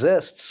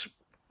exists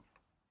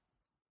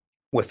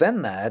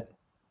within that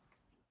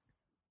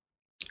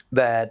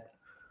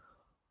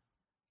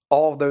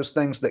all of those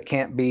things that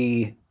can't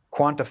be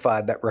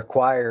quantified, that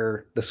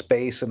require the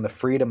space and the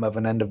freedom of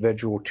an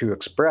individual to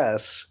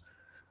express,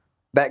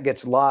 that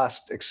gets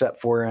lost except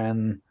for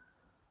in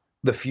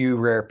the few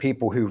rare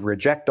people who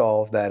reject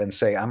all of that and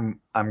say, I'm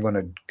going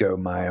to go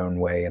my own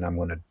way and I'm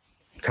going to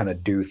kind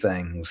of do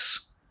things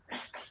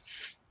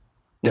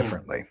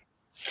differently.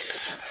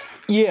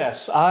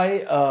 Yes,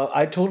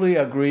 I totally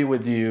agree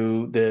with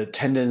you. The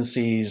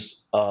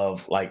tendencies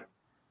of like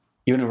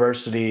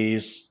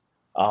universities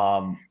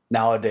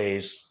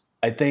nowadays,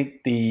 I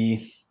think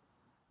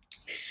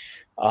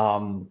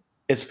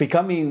it's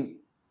becoming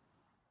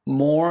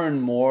more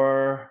and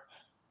more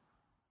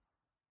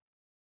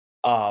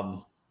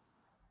um,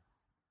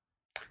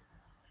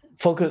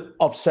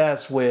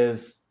 obsessed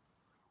with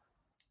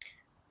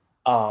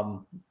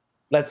um,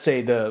 let's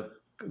say the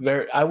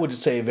very I would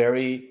say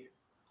very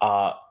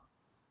uh,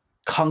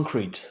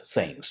 concrete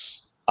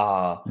things.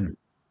 Mm.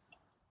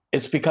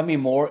 It's becoming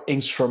more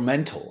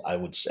instrumental, I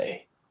would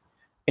say.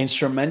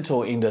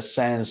 Instrumental in the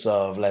sense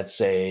of, let's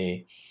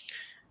say,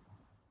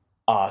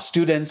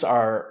 students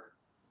are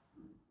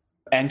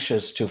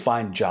anxious to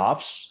find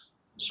jobs,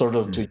 sort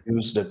of to Mm.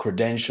 use the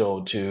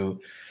credential to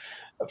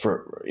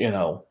for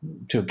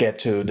to get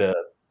to the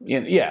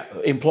yeah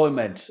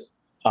employment,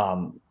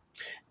 um,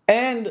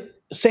 and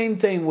same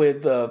thing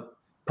with the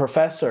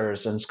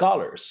professors and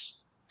scholars.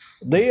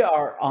 They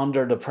are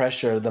under the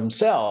pressure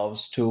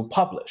themselves to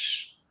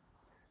publish.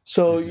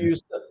 So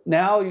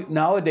Mhm.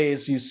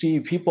 nowadays you see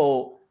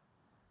people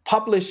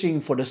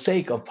publishing for the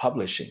sake of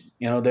publishing.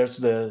 There's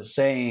the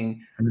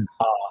saying, Mm.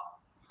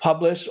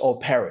 publish or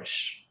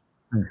perish.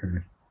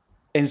 Mhm.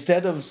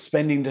 Instead of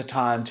spending the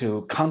time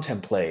to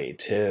contemplate,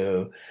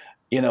 to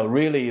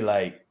really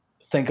like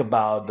think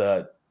about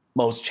the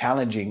most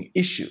challenging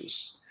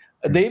issues,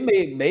 they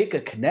may make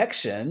a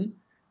connection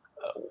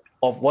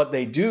of what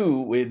they do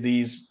with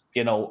these,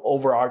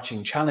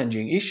 overarching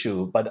challenging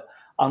issue, but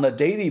on a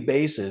daily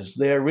basis,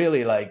 they're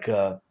really like,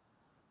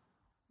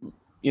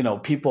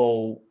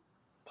 people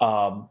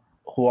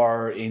who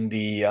are in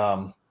the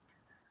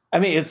I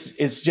mean,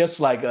 it's just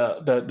like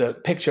the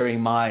picture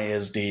in mind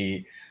is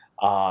the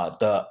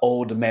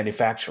old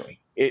manufacturing.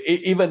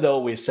 Even though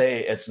we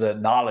say it's the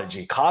knowledge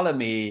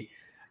economy,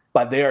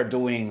 but they are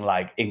doing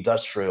like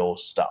industrial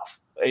stuff.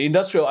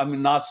 Industrial.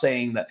 I'm not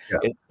saying that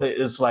Yeah.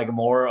 it's like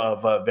more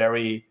of a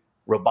very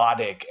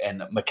robotic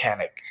and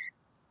mechanic.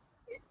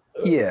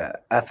 Yeah,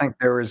 I think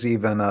there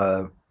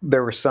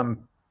were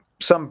some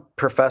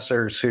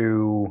professors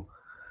who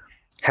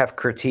have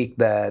critiqued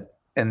that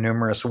in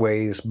numerous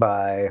ways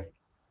by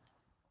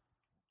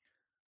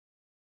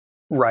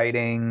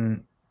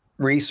writing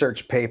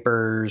research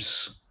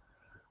papers,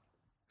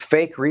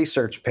 fake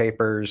research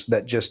papers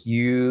that just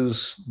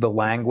use the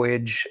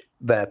language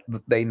that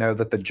they know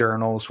that the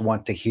journals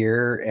want to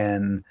hear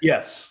and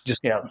Yes.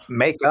 just Yeah.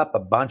 make up a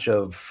bunch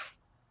of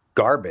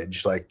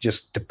garbage, like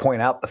just to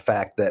point out the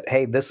fact that,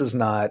 hey, this is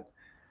not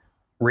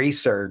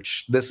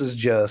research, this is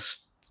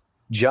just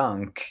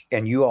junk,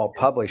 and you all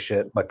publish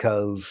it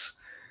because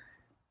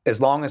as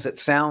long as it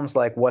sounds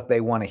like what they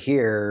want to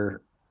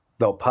hear,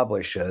 they'll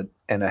publish it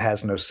and it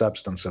has no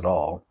substance at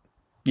all.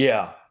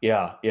 Yeah,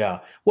 yeah, yeah.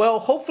 Well,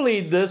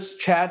 hopefully this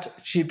chat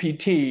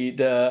GPT,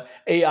 the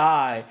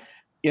AI,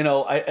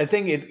 I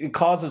think it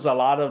causes a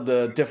lot of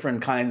the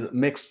different kinds of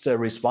mixed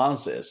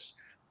responses.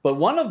 But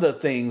one of the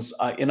things,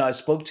 I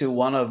spoke to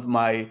one of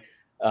my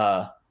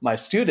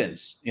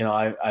students,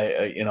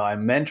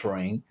 I'm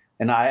mentoring,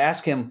 and I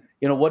asked him,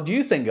 what do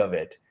you think of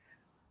it?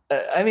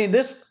 I mean,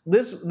 this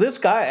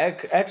guy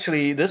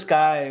actually, this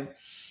guy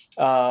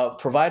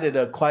provided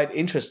a quite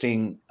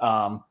interesting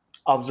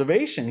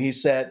observation. He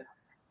said,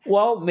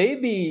 "Well,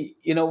 maybe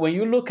when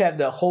you look at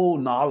the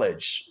whole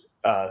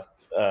uh,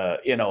 uh,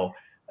 you know,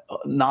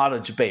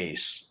 knowledge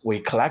base we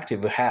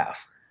collectively have,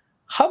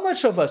 how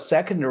much of a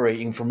secondary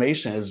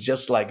information is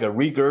just like a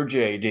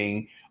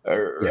regurgitating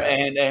Yeah.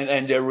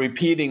 and a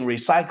repeating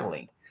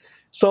recycling?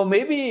 So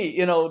maybe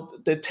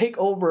the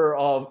takeover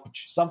of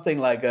something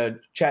like a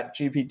Chat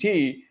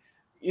GPT,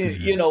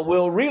 Mhm.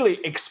 will really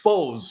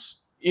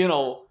expose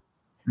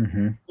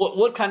Mhm.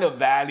 what kind of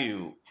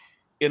value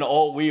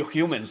all we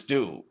humans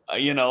do.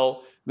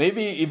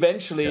 Maybe Yeah.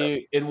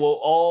 eventually it will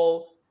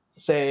all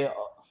say,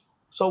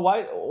 so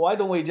why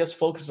don't we just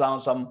focus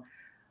on some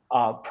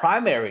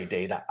primary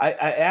data? I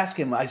asked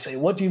him, I say,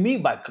 what do you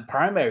mean by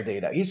primary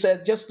data? He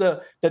said just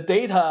the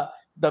data,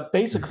 the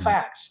basic Mhm.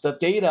 facts, the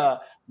data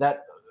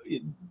that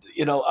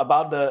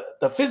about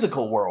the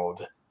physical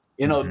world,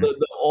 Mhm.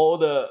 all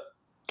the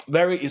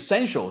very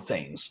essential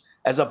things,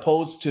 as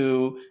opposed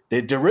to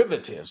the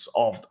derivatives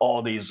of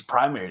all these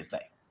primary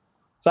things.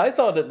 So I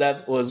thought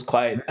that was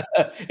quite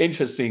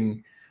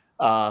interesting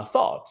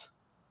thought.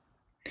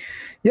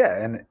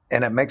 Yeah,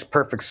 and it makes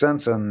perfect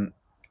sense, and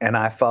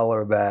I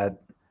follow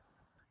that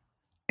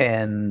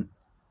in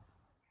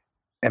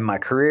in my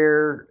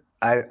career.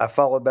 I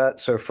followed that.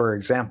 So, for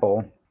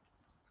example,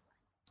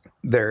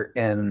 there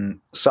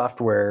in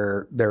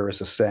software there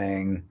is a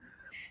saying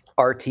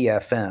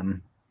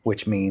RTFM,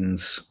 which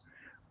means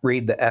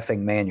read the effing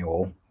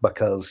manual,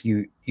 because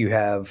you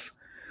have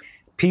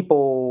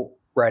people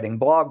writing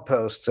blog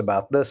posts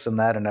about this and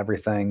that and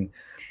everything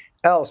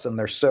else, and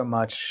there's so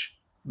much,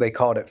 they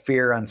called it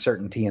fear,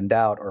 uncertainty, and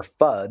doubt, or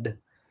FUD,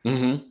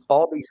 Hmm.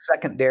 all these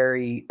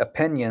secondary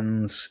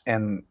opinions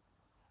and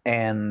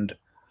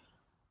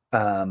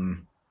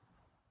um,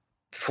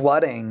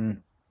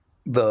 flooding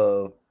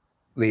the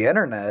the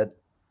internet,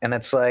 and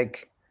it's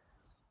like,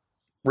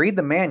 read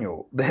the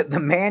manual. The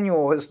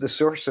manual is the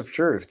source of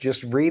truth.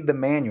 Just read the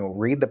manual.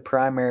 Read the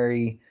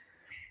primary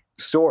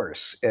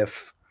source.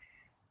 If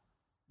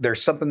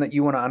there's something that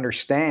you want to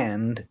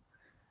understand,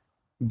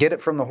 get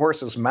it from the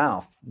horse's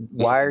mouth.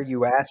 Why are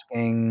you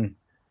asking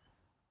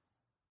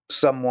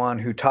someone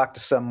who talked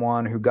to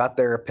someone who got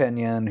their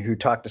opinion, who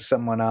talked to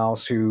someone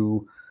else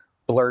who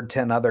blurred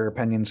 10 other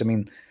opinions? I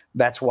mean,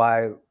 that's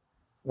why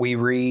we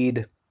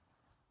read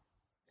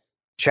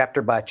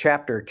chapter by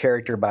chapter,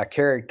 character by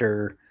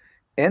character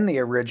in the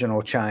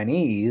original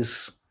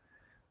Chinese,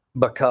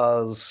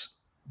 because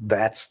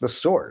that's the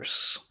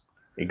source.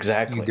 You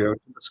Exactly. go to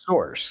the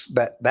source.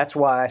 That's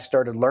why I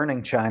started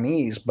learning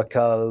Chinese,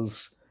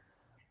 because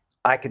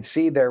I could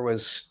see there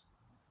was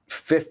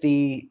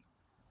 50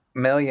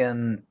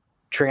 million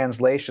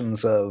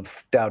translations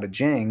of Tao Te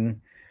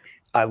Ching.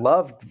 I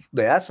loved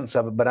the essence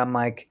of it, but I'm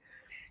like,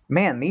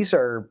 man, these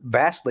are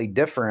vastly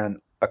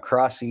different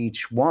across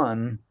each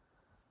one.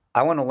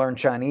 I want to learn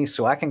Chinese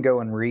so I can go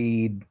and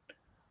read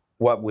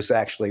what was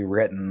actually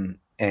written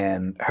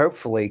and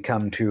hopefully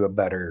come to a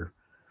better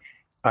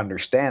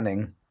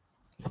understanding.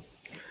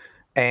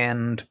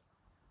 And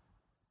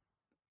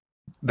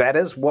that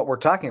is what we're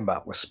talking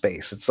about with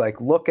space. It's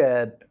like, look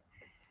at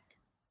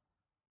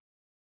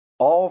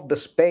all of the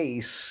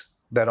space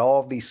that all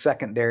of these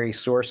secondary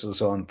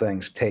sources on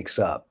things takes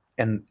up.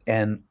 And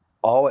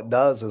all it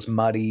does is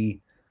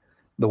muddy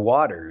the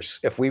waters.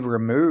 If we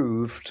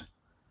removed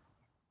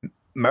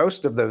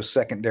most of those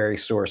secondary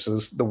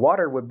sources, the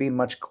water would be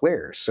much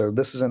clearer. So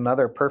this is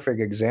another perfect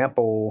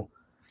example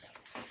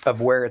of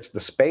where it's the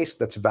space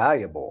that's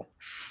valuable.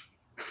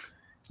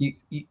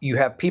 You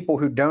have people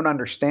who don't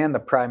understand the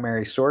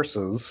primary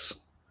sources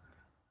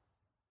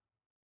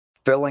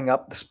filling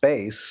up the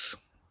space,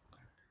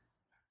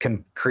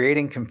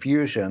 creating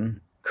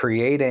confusion,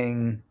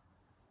 creating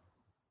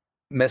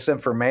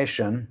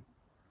misinformation,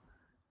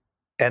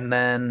 and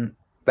then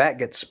that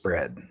gets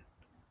spread.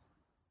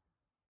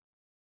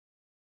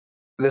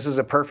 This is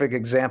a perfect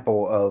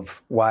example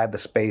of why the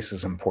space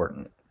is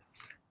important.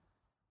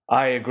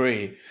 I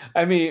agree.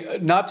 I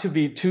mean, not to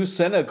be too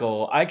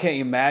cynical, I can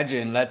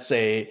imagine, let's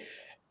say,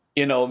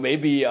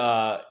 maybe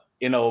a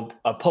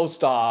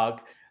postdoc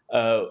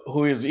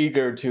who is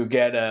eager to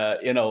get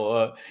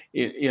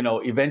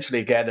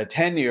eventually get a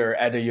tenure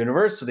at a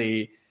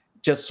university,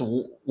 just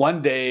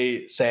one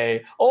day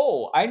say,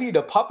 "Oh, I need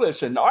to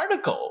publish an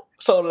article,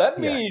 so let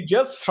Yeah. me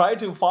just try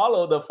to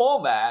follow the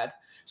format."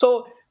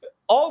 So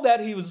all that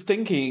he was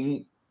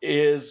thinking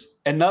is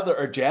another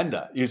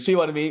agenda. You see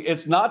what I mean?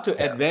 It's not to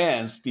Yeah.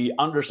 advance the No.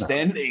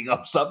 understanding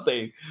of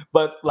something,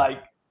 but No.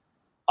 like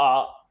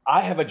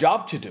I have a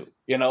job to do.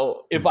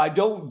 If I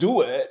don't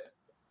do it,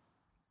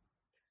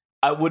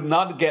 I would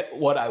not get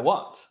what I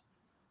want.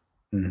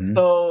 Mm-hmm.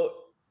 So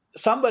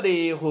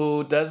somebody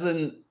who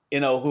doesn't,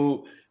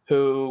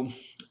 who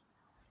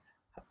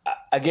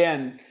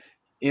again,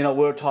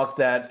 we'll talk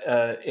that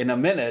in a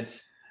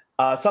minute.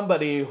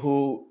 Somebody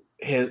who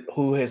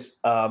his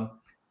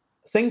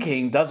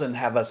thinking doesn't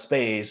have a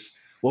space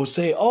will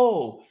say,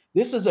 "Oh,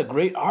 this is a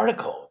great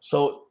article."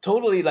 So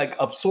totally like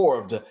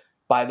absorbed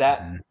by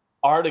that Mm-hmm.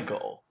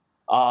 article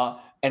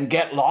and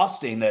get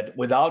lost in it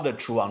without a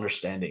true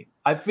understanding.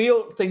 I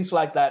feel things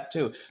like that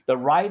too. The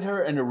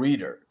writer and the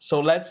reader.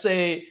 So let's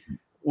say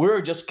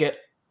we're just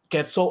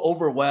get so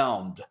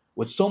overwhelmed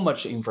with so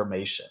much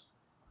information.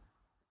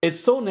 It's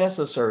so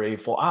necessary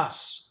for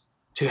us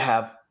to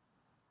have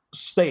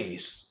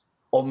space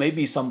or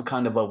maybe some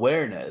kind of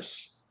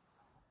awareness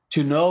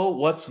to know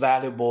what's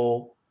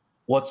valuable,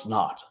 what's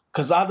not.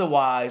 Because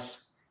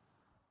otherwise,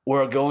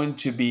 we're going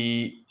to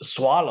be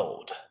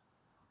swallowed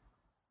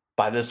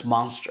by this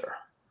monster.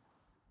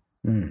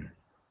 Mm.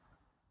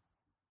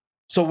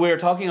 So we're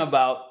talking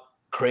about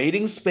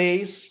creating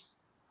space.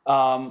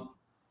 Um,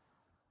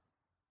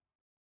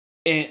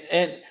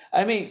 and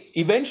I mean,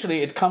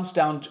 eventually it comes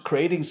down to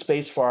creating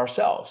space for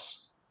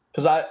ourselves.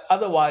 Because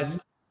otherwise,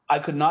 I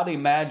could not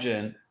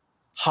imagine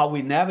how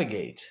we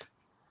navigate.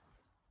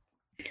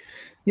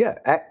 Yeah,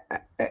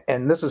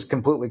 and this is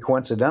completely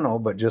coincidental,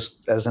 but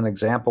just as an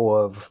example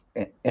of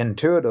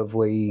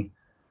intuitively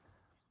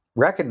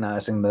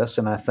recognizing this,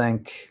 and I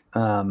think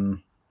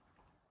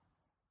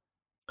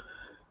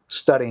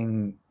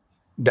studying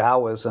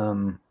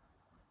Taoism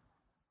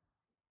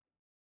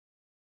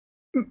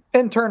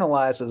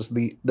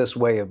internalizes this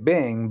way of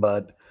being.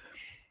 But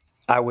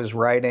I was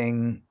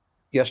writing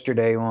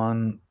yesterday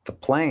on the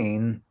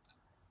plane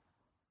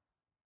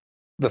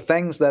the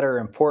things that are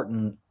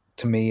important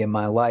to me in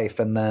my life,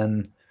 and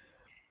then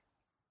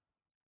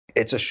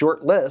it's a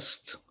short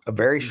list, a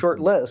very short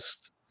Mhm.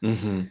 list,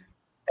 Mhm.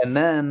 and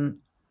then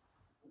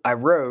I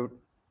wrote,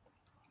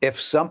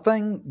 if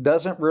something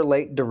doesn't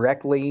relate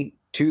directly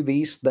to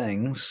these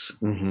things,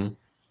 Mhm.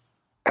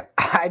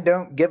 I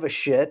don't give a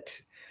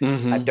shit. I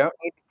Mhm. don't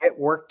need to get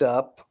worked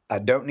up. I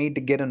don't need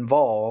to get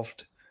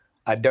involved.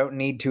 I don't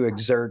need to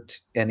exert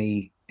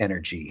any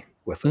energy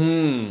with it.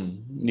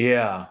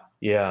 Yeah.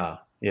 Yeah.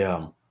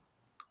 Yeah.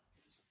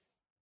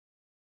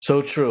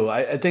 So true.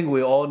 I think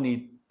we all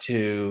need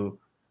to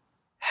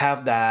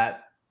have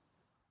that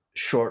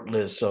short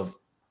list of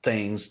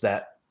things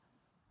that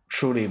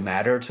truly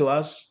matter to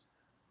us.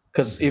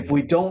 Because if Mhm.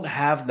 we don't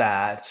have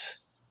that,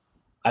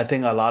 I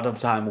think a lot of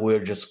time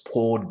we're just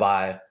pulled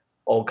by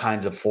all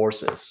kinds of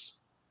forces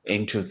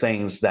into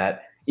things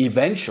that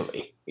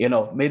eventually,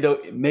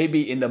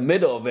 maybe in the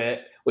middle of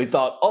it, we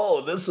thought,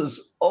 oh, this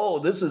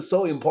is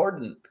so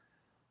important.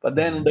 But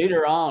then Mhm.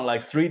 later on,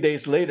 like 3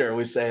 days later,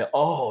 we say,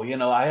 oh,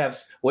 I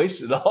have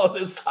wasted all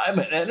this time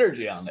and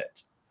energy on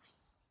it.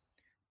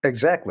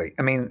 Exactly.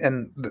 I mean,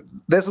 and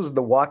this is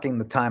the walking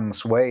the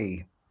timeless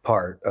way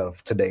part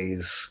of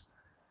today's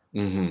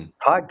Hmm.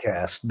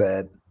 podcast,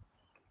 that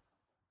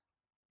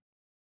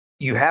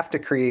you have to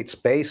create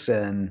space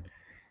in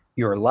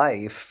your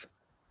life,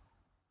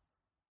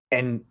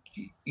 and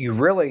you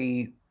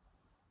really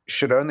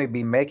should only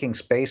be making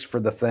space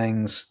for the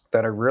things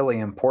that are really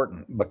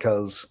important,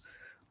 because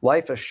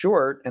life is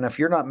short, and if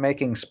you're not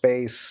making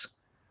space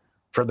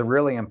for the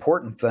really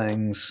important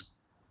things,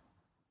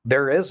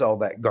 there is all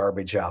that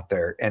garbage out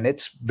there, and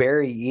it's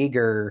very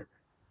eager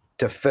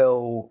to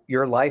fill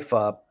your life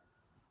up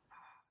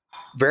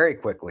very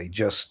quickly.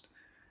 Just,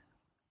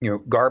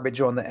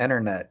 garbage on the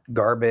internet,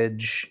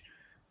 garbage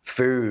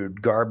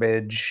food,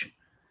 garbage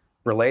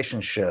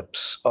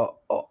relationships.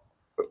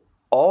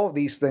 All of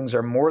these things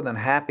are more than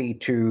happy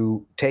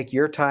to take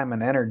your time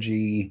and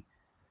energy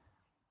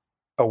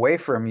away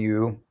from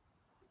you.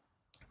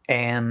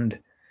 And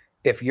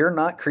if you're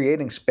not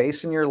creating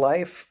space in your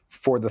life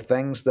for the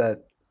things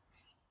that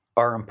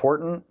are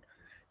important,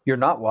 you're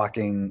not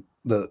walking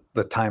the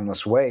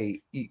timeless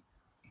way. You,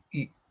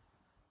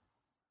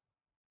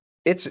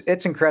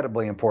 it's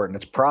incredibly important.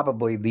 It's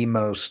probably the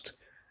most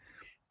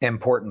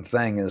important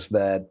thing is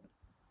that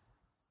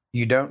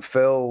you don't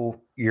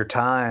fill your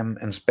time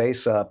and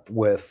space up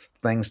with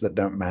things that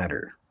don't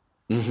matter.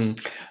 Hmm.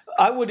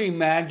 I would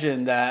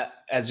imagine that,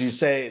 as you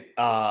say,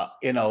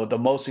 the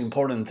most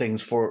important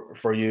things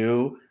for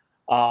you.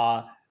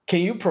 Uh,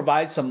 can you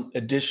provide some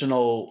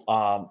additional,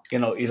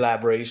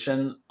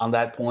 elaboration on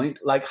that point?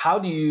 Like, how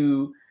do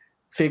you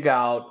figure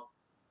out,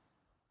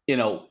 you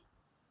know,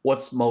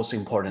 what's most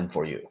important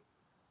for you?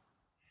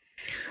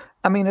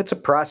 I mean, it's a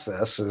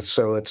process,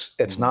 so it's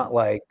Hmm. not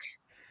like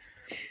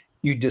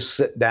you just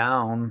sit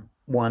down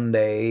one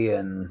day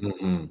and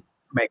Hmm.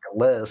 make a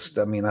list.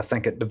 I mean, I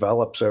think it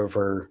develops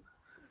over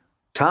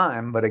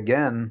time, but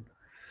again,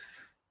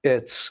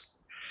 it's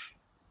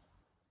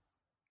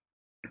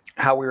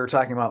how we were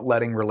talking about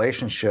letting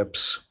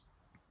relationships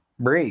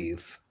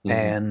breathe Hmm.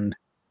 and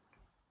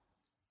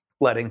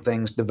letting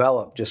things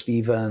develop. Just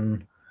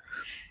even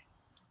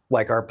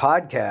like our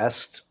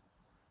podcast,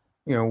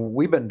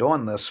 we've been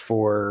doing this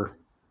for,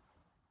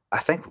 I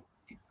think,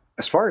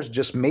 as far as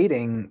just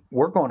meeting,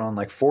 we're going on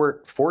like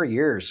four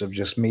years of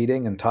just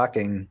meeting and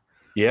talking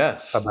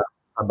Yes.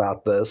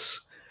 about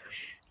this.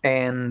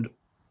 And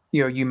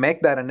you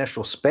make that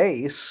initial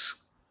space,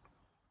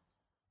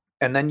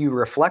 and then you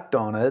reflect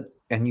on it,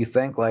 and you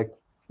think like,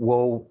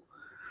 well,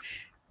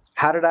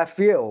 how did I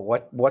feel?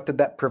 What did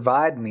that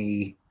provide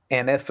me?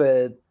 And if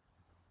it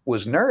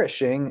was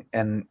nourishing,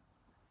 and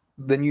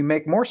then you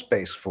make more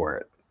space for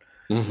it.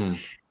 Hmm.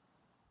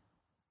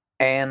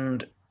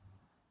 And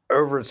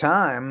over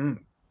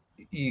time,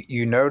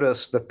 you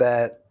notice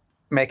that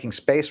making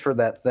space for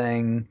that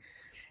thing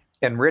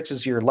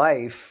enriches your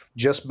life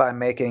just by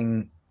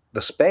making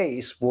the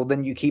space. Well,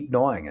 then you keep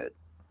doing it.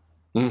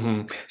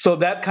 Hmm. So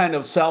that kind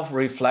of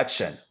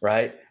self-reflection,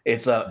 right?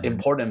 It's an Mhm.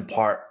 important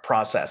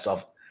process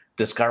of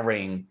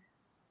discovering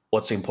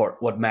what's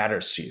important, what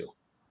matters to you.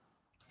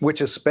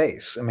 Which is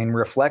space. I mean,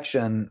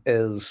 reflection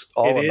is It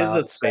all is a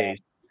about space.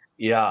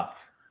 Yeah.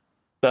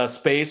 The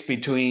space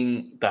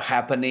between the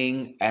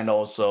happening and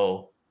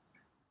also,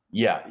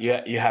 yeah,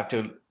 you have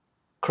to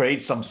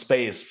create some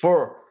space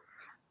for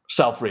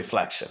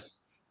self-reflection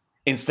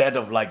instead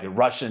of like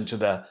rushing to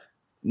the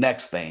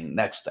next thing.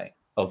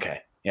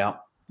 Okay. Yeah.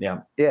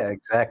 Yeah. yeah,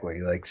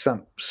 exactly. Like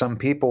some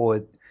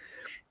people,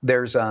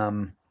 there's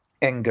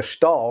in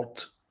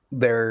Gestalt,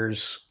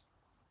 there's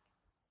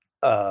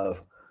uh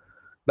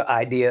the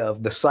idea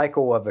of the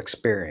cycle of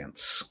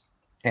experience.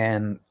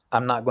 And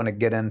I'm not going to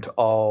get into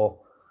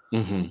all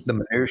Hmm. the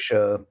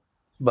minutia,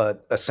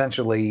 but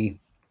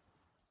essentially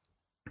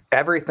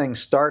everything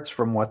starts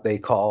from what they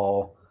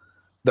call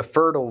the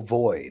fertile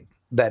void,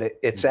 that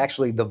it's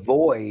actually the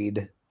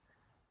void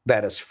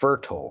that is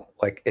fertile.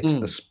 Like it's the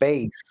Mm-hmm.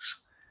 space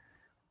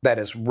that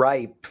is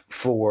ripe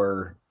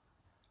for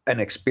an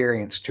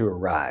experience to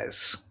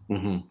arise.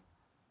 Hmm.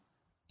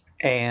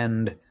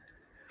 And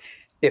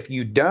if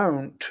you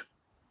don't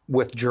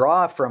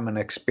withdraw from an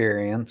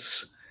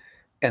experience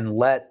and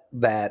let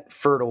that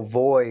fertile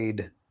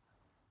void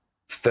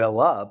fill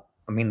up,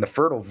 I mean, the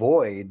fertile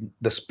void,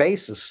 the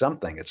space is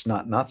something, it's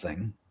not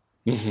nothing.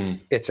 Hmm.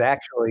 It's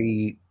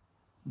actually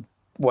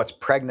what's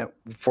pregnant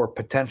for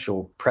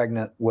potential,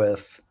 pregnant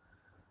with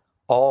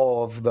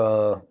all of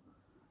the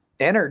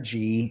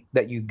energy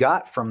that you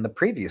got from the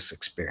previous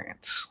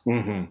experience.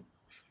 Hmm.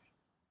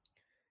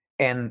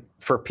 And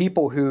for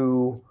people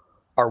who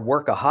are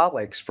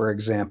workaholics, for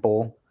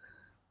example,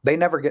 they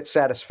never get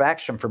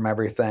satisfaction from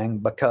everything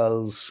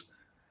because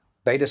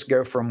they just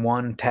go from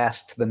one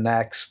task to the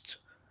next,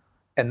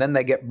 and then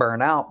they get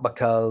burnt out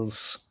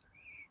because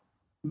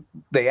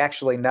they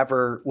actually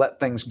never let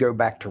things go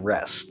back to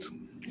rest.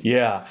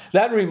 Yeah,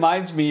 that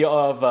reminds me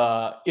of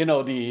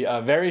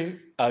the very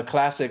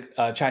classic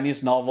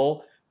Chinese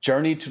novel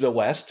Journey to the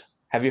West.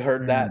 Have you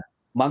heard that? Mm.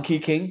 Monkey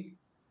King.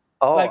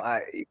 Oh, Like,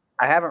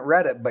 I haven't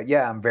read it, but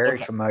yeah, I'm very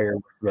okay, familiar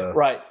with the.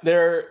 right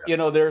there.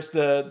 There's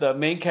the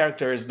main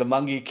character is the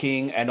Monkey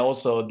King, and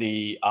also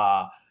the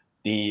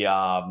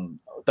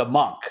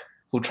monk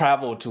who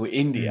traveled to Mm.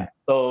 India.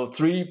 So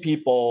three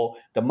people: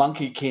 the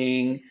Monkey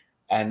King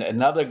and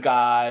another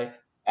guy,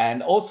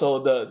 and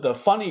also the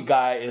funny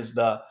guy is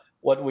the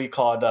what we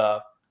call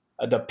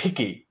the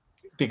picky,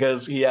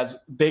 because he has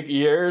big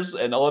ears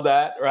and all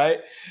that, right?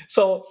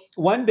 So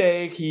one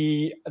day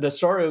the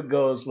story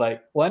goes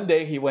like one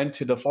day he went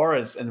to the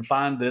forest and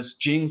found this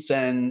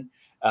ginseng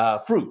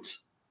fruit.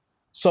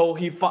 So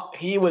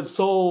he was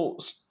so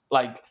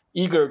like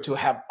eager to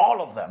have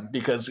all of them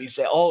because he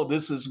said, "Oh,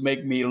 this is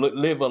make me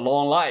live a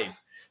long life."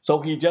 So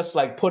he just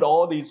like put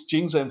all these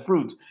ginseng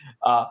fruits,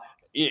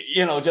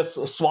 just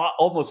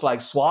almost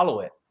like swallow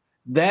it.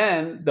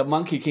 Then the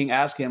Monkey King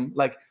asked him,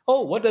 like,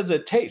 "Oh, what does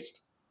it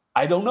taste?"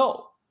 "I don't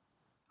know."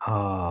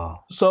 Oh,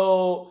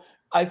 So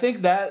I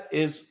think that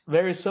is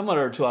very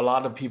similar to a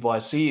lot of people I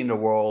see in the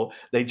world.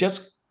 They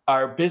just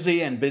are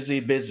busy and busy,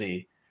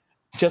 busy.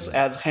 Just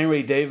Right. as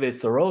Henry David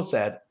Thoreau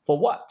said, for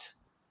what?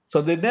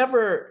 So they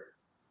never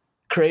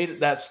created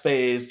that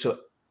space to,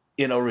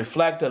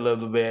 reflect a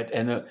little bit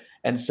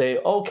and say,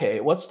 okay,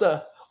 what's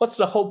the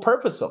whole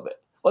purpose of it?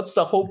 What's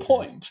the whole Mhm.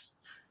 point?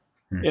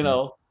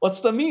 Mhm.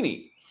 What's the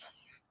meaning?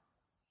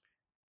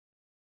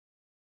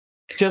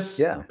 Just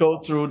Yeah. go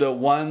through the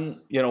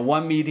one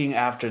meeting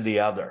after the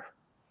other,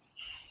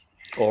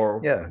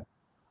 or Yeah.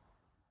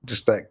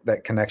 Just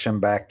that connection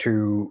back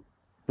to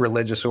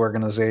religious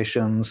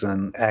organizations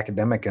and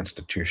academic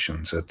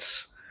institutions.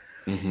 It's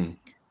hmm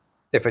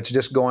if it's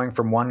just going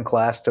from one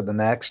class to the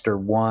next or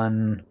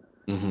one,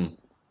 hmm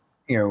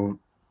you know,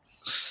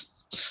 s-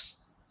 s-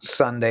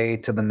 Sunday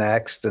to the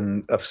next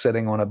and of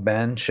sitting on a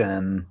bench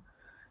and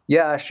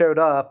yeah, I showed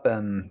up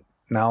and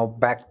now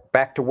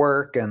back to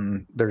work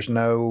and there's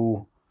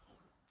no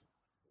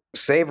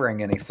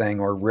savoring anything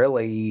or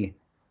really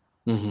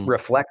hmm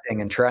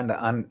reflecting and trying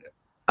to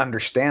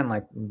understand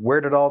like where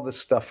did all this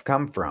stuff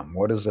come from?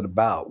 What is it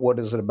about? What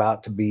is it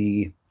about to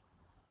be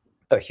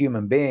a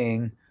human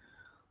being?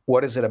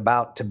 What is it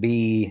about to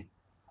be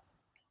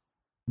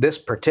this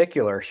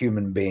particular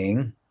human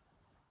being?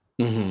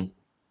 hmm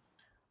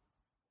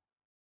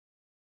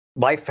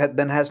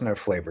Then has no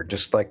flavor,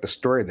 just like the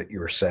story that you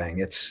were saying.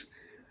 It's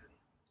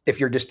if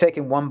you're just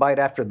taking one bite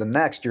after the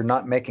next, you're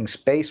not making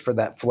space for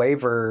that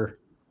flavor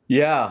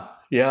yeah,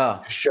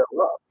 yeah, to show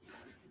up.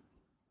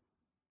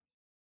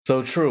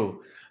 so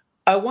true.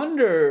 I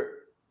wonder,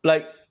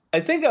 like,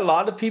 I think a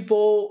lot of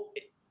people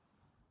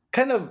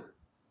kind of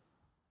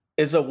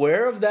is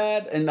aware of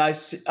that, and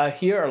I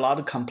hear a lot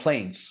of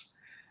complaints,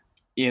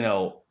 you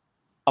know,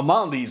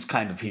 among these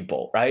kind of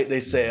people, right? They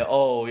say, Mhm.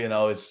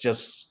 oh, it's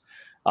just,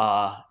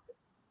 uh,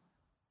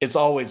 it's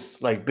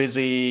always like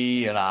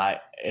busy, and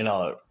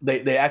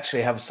they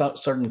actually have some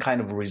certain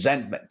kind of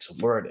resentment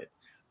toward it,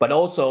 but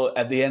also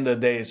at the end of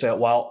the day, say,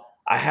 well,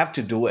 I have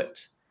to do it.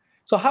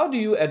 So how do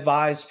you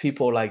advise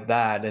people like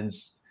that? And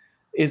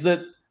is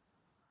it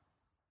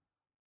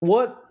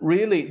what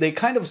really they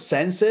kind of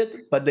sense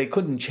it, but they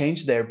couldn't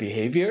change their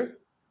behavior?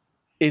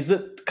 Is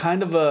it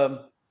kind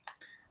of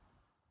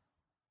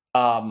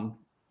um,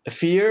 a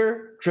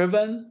fear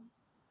driven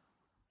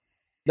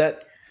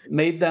that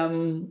made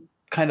them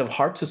kind of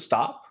hard to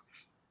stop?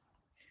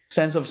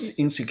 Sense of Y-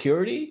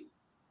 insecurity?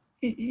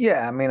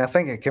 Yeah, I mean, I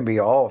think it can be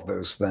all of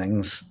those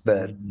things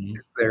Mhm.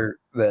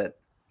 that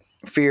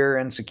fear,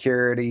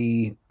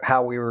 insecurity,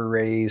 how we were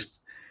raised.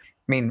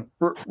 I mean,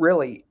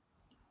 really,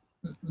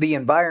 the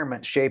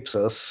environment shapes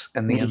us,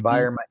 and the Mhm.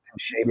 environment can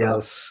shape Yeah.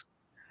 us.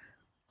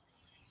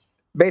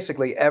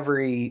 Basically,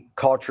 every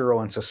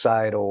cultural and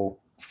societal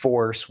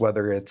force,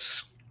 whether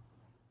it's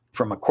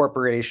from a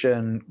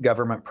corporation,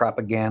 government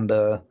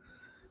propaganda,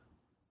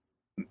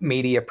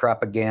 media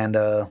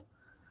propaganda,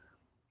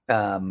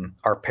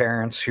 our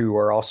parents who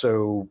are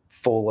also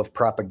full of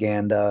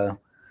propaganda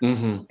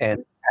Mhm.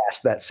 and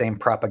pass that same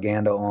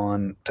propaganda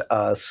on to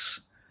us.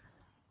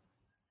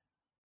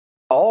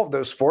 All of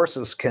those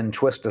forces can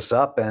twist us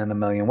up in a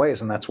million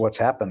ways, and that's what's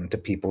happened to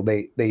people.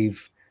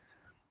 They've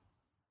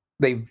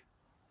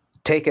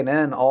taken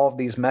in all of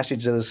these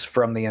messages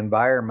from the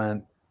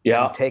environment and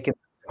Yeah. taken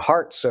to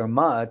heart so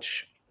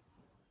much,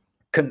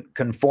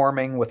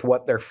 conforming with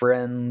what their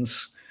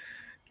friends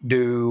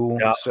do.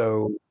 Yeah.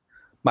 So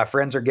my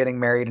friends are getting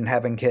married and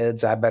having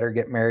kids. I better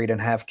get married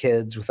and have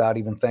kids without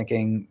even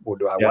thinking, well,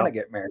 do I want Yeah. to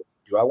get married?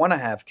 Do I want to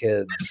have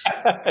kids?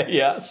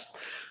 Yes.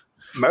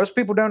 Most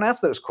people don't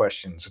ask those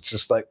questions. It's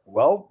just like,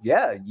 well,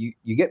 yeah,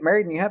 you get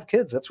married and you have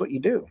kids. That's what you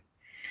do.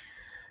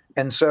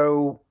 And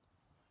so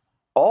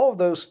all of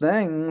those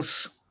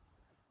things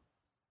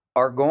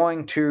are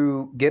going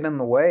to get in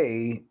the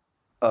way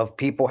of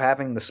people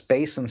having the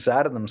space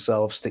inside of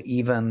themselves to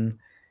even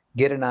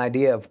get an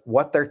idea of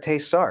what their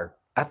tastes are.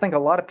 I think a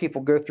lot of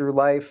people go through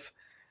life,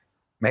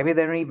 maybe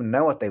they don't even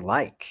know what they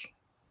like.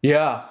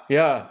 Yeah.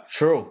 Yeah.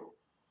 True.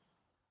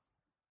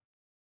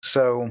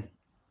 So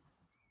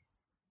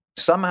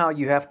somehow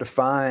you have to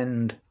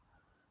find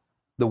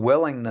the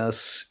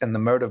willingness and the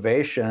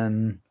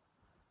motivation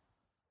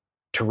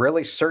to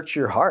really search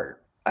your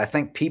heart. I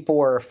think people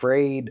are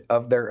afraid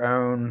of their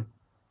own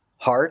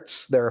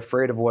hearts. They're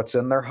afraid of what's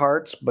in their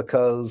hearts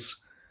because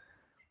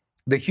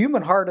the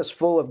human heart is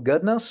full of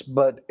goodness,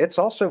 but it's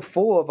also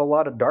full of a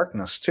lot of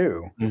darkness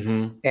too.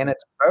 Mhm. And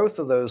it's both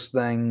of those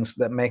things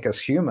that make us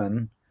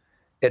human.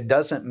 It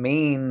doesn't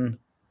mean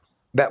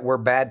that we're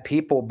bad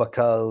people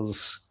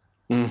because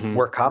Mhm.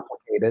 we're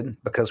complicated,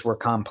 because we're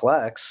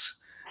complex.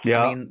 I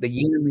Yeah. mean, the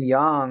yin and the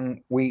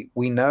yang, we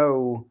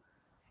know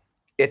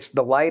it's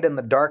the light and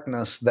the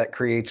darkness that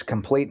creates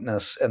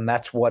completeness, and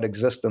that's what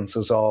existence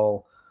is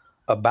all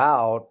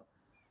about.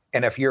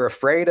 And if you're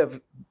afraid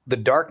of the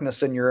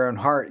darkness in your own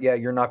heart, yeah,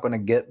 you're not going to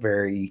get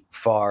very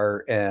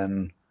far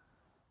in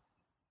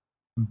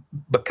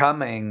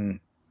becoming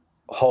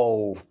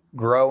whole,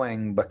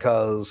 growing,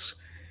 because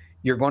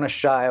you're going to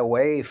shy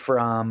away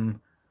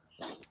from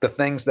the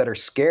things that are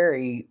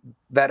scary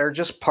that are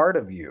just part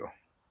of you.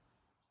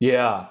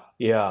 Yeah,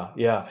 yeah,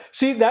 yeah.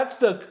 See, that's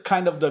the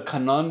kind of the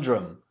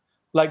conundrum.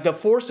 Like the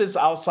forces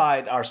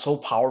outside are so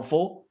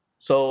powerful,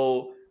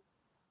 so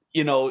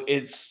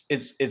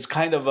it's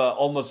kind of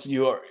almost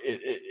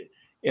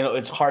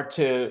it's hard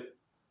to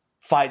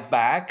fight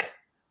back.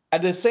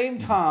 At the same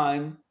Mhm.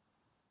 time,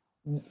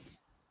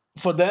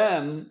 for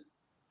them,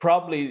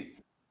 probably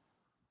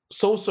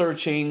soul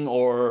searching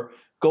or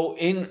go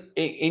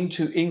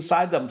into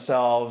inside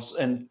themselves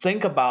and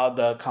think about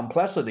the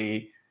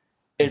complexity,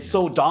 it's Mhm.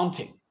 so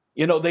daunting.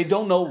 They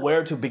don't know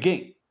where to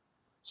begin.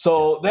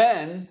 So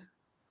then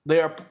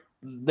they are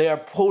they are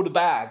pulled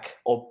back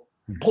or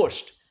Mhm.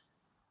 pushed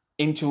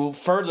into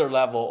further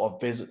level of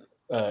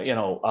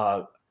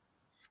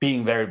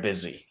being very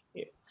busy.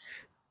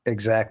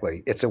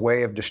 Exactly. It's a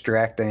way of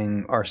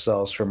distracting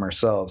ourselves from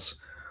ourselves.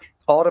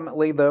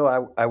 Ultimately, though,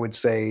 I would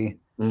say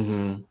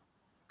Mm-hmm.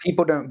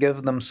 people don't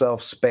give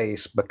themselves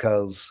space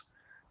because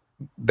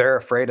they're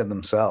afraid of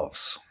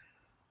themselves.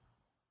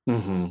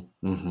 Mm-hmm.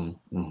 Mm-hmm.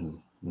 Mm-hmm.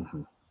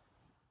 Mm-hmm.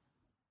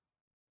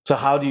 So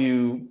how do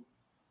you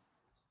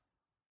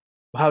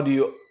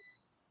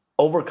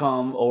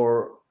overcome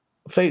or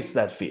face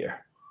that fear?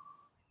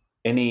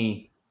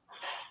 Any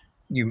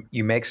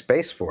You make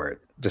space for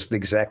it, just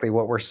exactly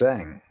what we're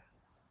saying.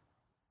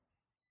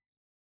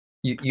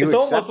 You It's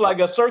almost accept it. like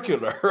a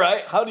circular,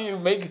 right? How do you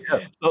make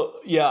Yeah. oh,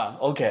 yeah,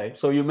 okay.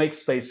 So you make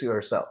space for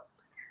yourself.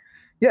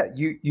 Yeah,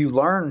 you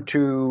learn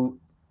to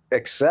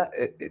accept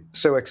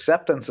so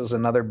acceptance is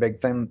another big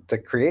thing to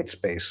create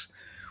space.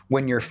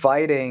 When you're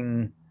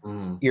fighting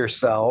Mm.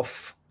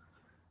 yourself,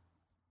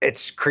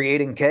 it's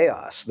creating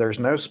chaos. There's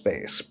no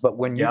space. But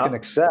when you can Yeah.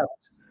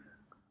 accept,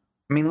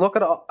 I mean, look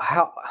at all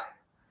how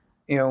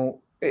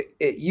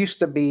it used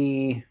to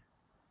be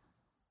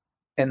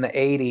in the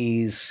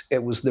 80s,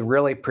 it was the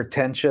really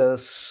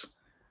pretentious,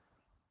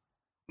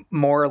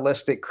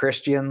 moralistic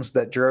Christians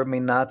that drove me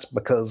nuts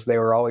because they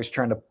were always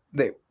trying to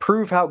they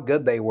prove how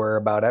good they were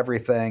about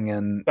everything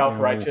and,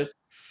 Self-righteous.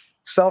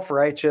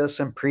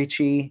 self-righteous and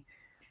preachy.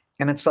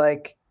 And it's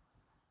like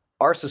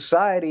our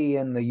society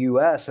in the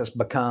US has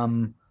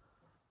become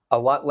a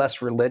lot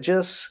less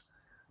religious,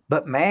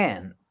 but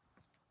man,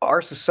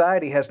 our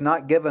society has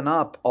not given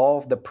up all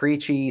of the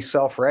preachy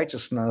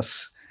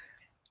self-righteousness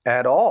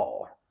at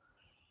all.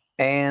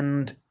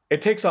 And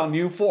It takes on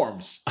new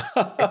forms.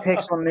 it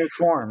takes on new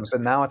forms,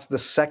 and now it's the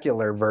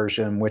secular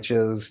version, which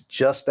is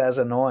just as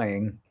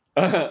annoying.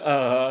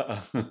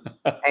 Uh,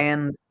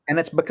 And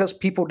it's because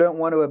people don't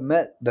want to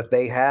admit that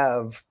they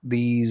have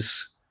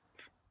these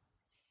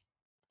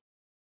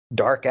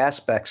dark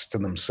aspects to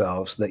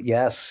themselves that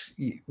yes,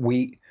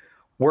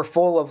 we're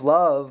full of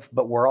love,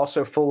 but we're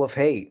also full of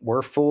hate.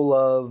 We're full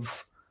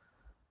of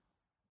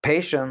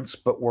patience,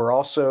 but we're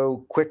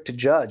also quick to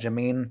judge. I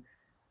mean,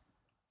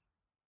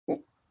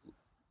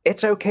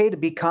 it's okay to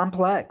be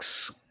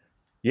complex.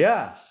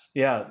 yes,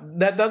 yeah.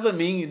 That doesn't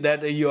mean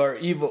that you are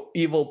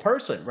evil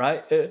person,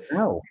 right?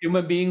 No.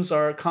 Human beings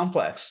are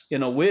complex,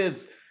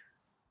 with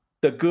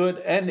the good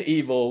and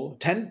evil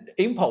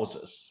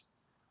impulses.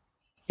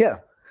 Yeah.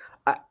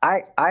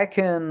 I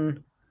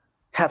can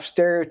have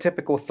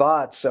stereotypical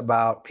thoughts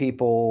about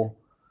people,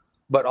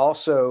 but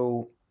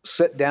also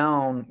sit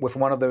down with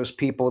one of those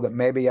people that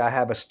maybe I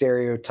have a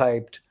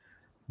stereotyped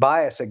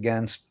bias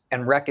against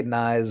and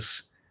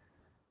recognize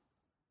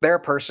they're a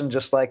person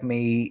just like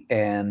me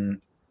and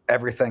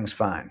everything's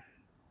fine.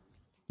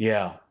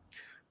 Yeah.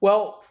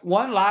 Well,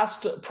 one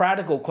last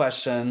practical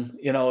question,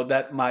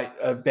 that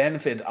might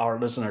benefit our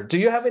listener. Do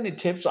you have any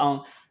tips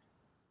on,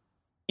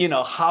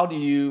 how do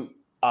you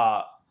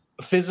uh,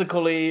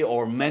 physically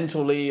or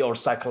mentally or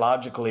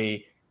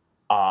psychologically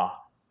uh,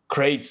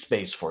 create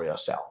space for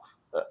yourself?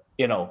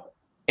 You know,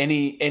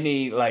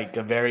 any like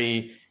a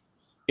very,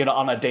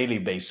 on a daily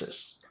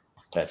basis,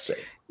 let's say.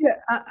 Yeah,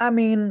 I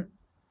mean,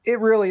 it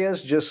really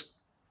is just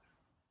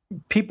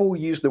people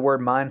use the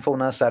word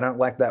mindfulness. I don't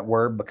like that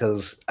word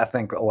because I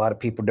think a lot of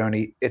people don't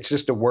it's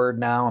just a word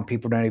now and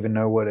people don't even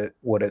know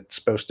what it's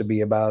supposed to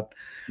be about.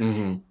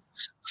 Hmm.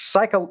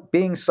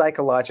 Being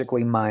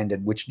psychologically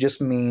minded, which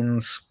just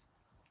means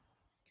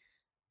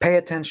pay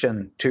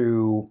attention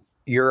to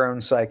your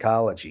own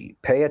psychology.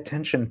 Pay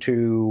attention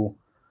to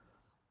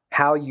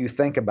how you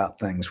think about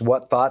things,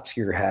 what thoughts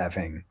you're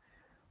having,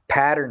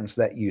 patterns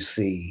that you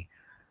see,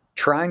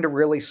 trying to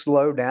really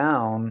slow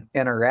down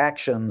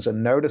interactions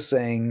and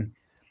noticing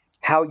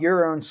how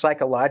your own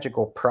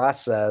psychological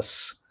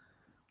process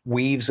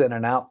weaves in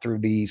and out through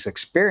these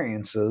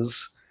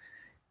experiences.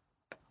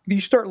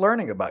 You start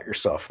learning about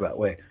yourself that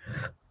way.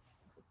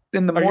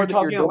 And the Are more you that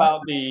you're talking doing,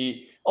 about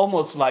the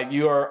almost like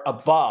you're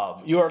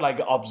above? You're like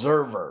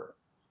observer of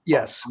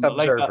yes, like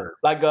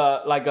a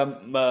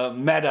observer,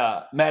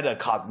 meta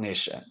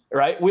cognition,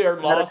 right? We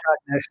are lost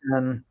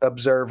metacognition,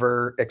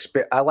 observer,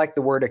 I like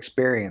the word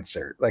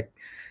experiencer. Like,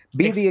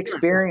 be the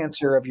experiencer.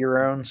 experiencer of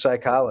your own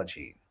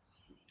psychology.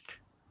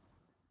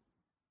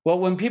 Well,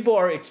 when people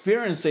are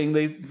experiencing,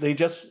 they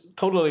just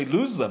totally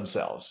lose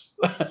themselves.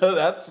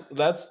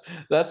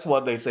 That's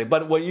what they say.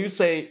 But when you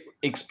say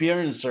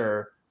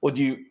experiencer, what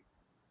do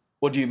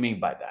you mean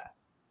by that?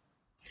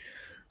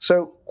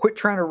 So quit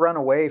trying to run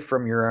away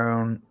from your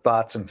own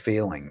thoughts and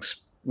feelings.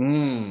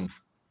 Mm.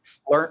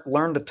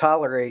 Learn to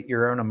tolerate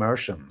your own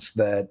emotions,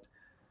 that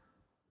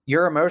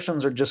your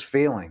emotions are just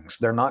feelings.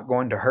 They're not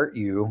going to hurt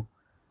you.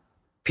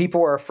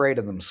 People are afraid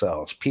of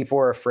themselves. People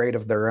are afraid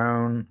of their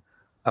own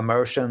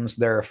emotions.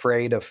 They're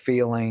afraid of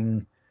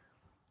feeling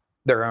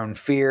their own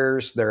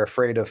fears. They're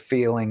afraid of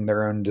feeling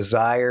their own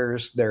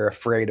desires. They're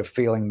afraid of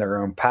feeling their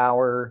own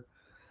power.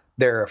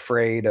 They're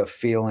afraid of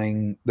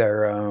feeling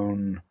their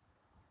own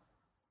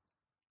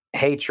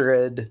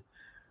hatred.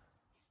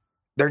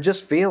 They're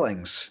just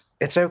feelings.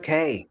 It's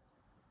okay.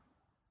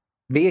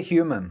 Be a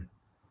human.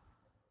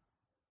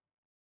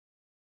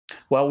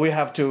 Well, we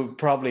have to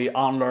probably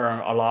unlearn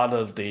a lot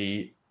of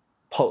the,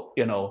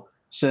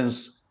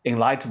 since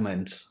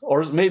Enlightenment,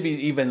 or maybe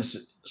even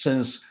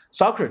since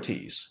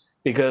Socrates,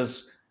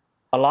 because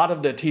a lot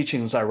of the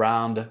teachings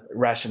around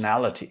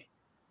rationality.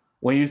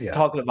 When you Yeah.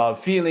 talk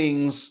about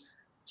feelings,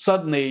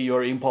 suddenly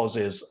your impulse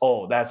is,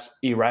 oh, that's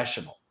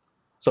irrational.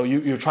 So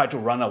you try to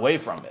run away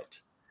from it.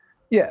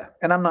 Yeah.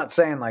 And I'm not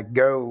saying like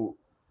go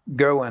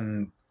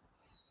and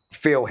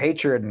feel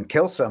hatred and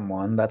kill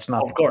someone. That's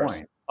not the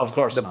point. Of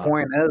course The not.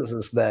 point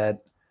is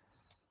that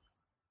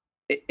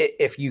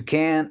if you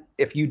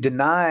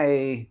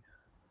deny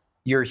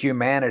your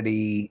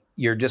humanity,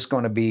 you're just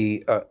going to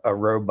be a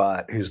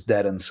robot who's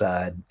dead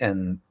inside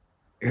and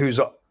who's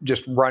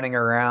just running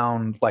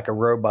around like a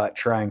robot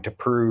trying to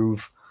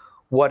prove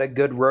what a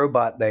good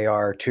robot they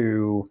are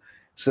to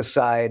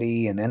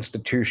society and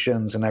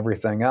institutions and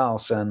everything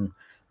else. And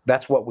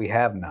that's what we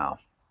have now.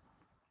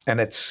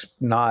 And it's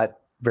not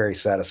very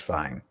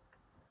satisfying.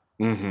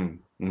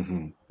 Mm-hmm,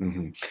 mm-hmm,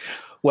 mm-hmm.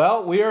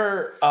 Well, we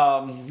are,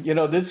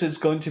 this is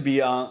going to be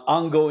an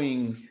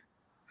ongoing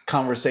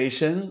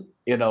conversation,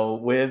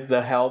 with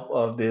the help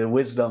of the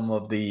wisdom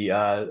of the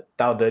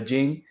Tao Te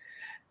Ching.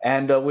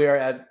 And we are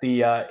at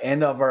the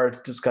end of our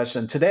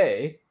discussion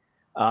today.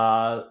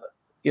 Uh,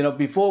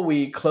 before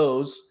we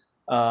close,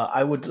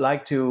 I would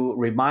like to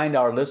remind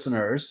our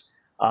listeners,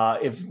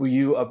 if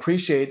you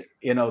appreciate,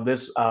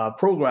 this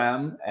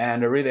program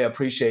and really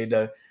appreciate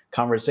the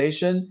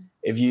conversation,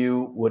 if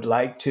you would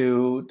like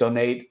to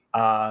donate,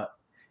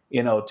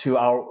 to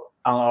our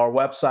on our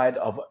website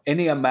of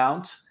any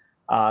amount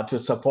to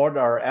support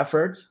our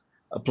efforts,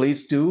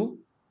 please do.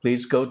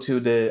 Please go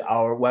to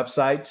our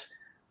website,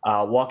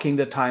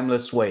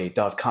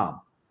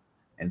 walkingthetimelessway.com.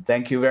 And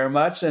thank you very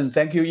much. And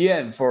thank you,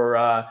 Ian,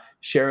 for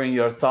sharing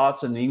your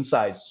thoughts and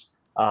insights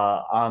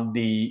on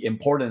the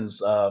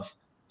importance of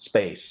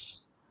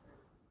space.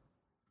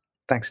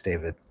 Thanks,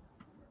 David.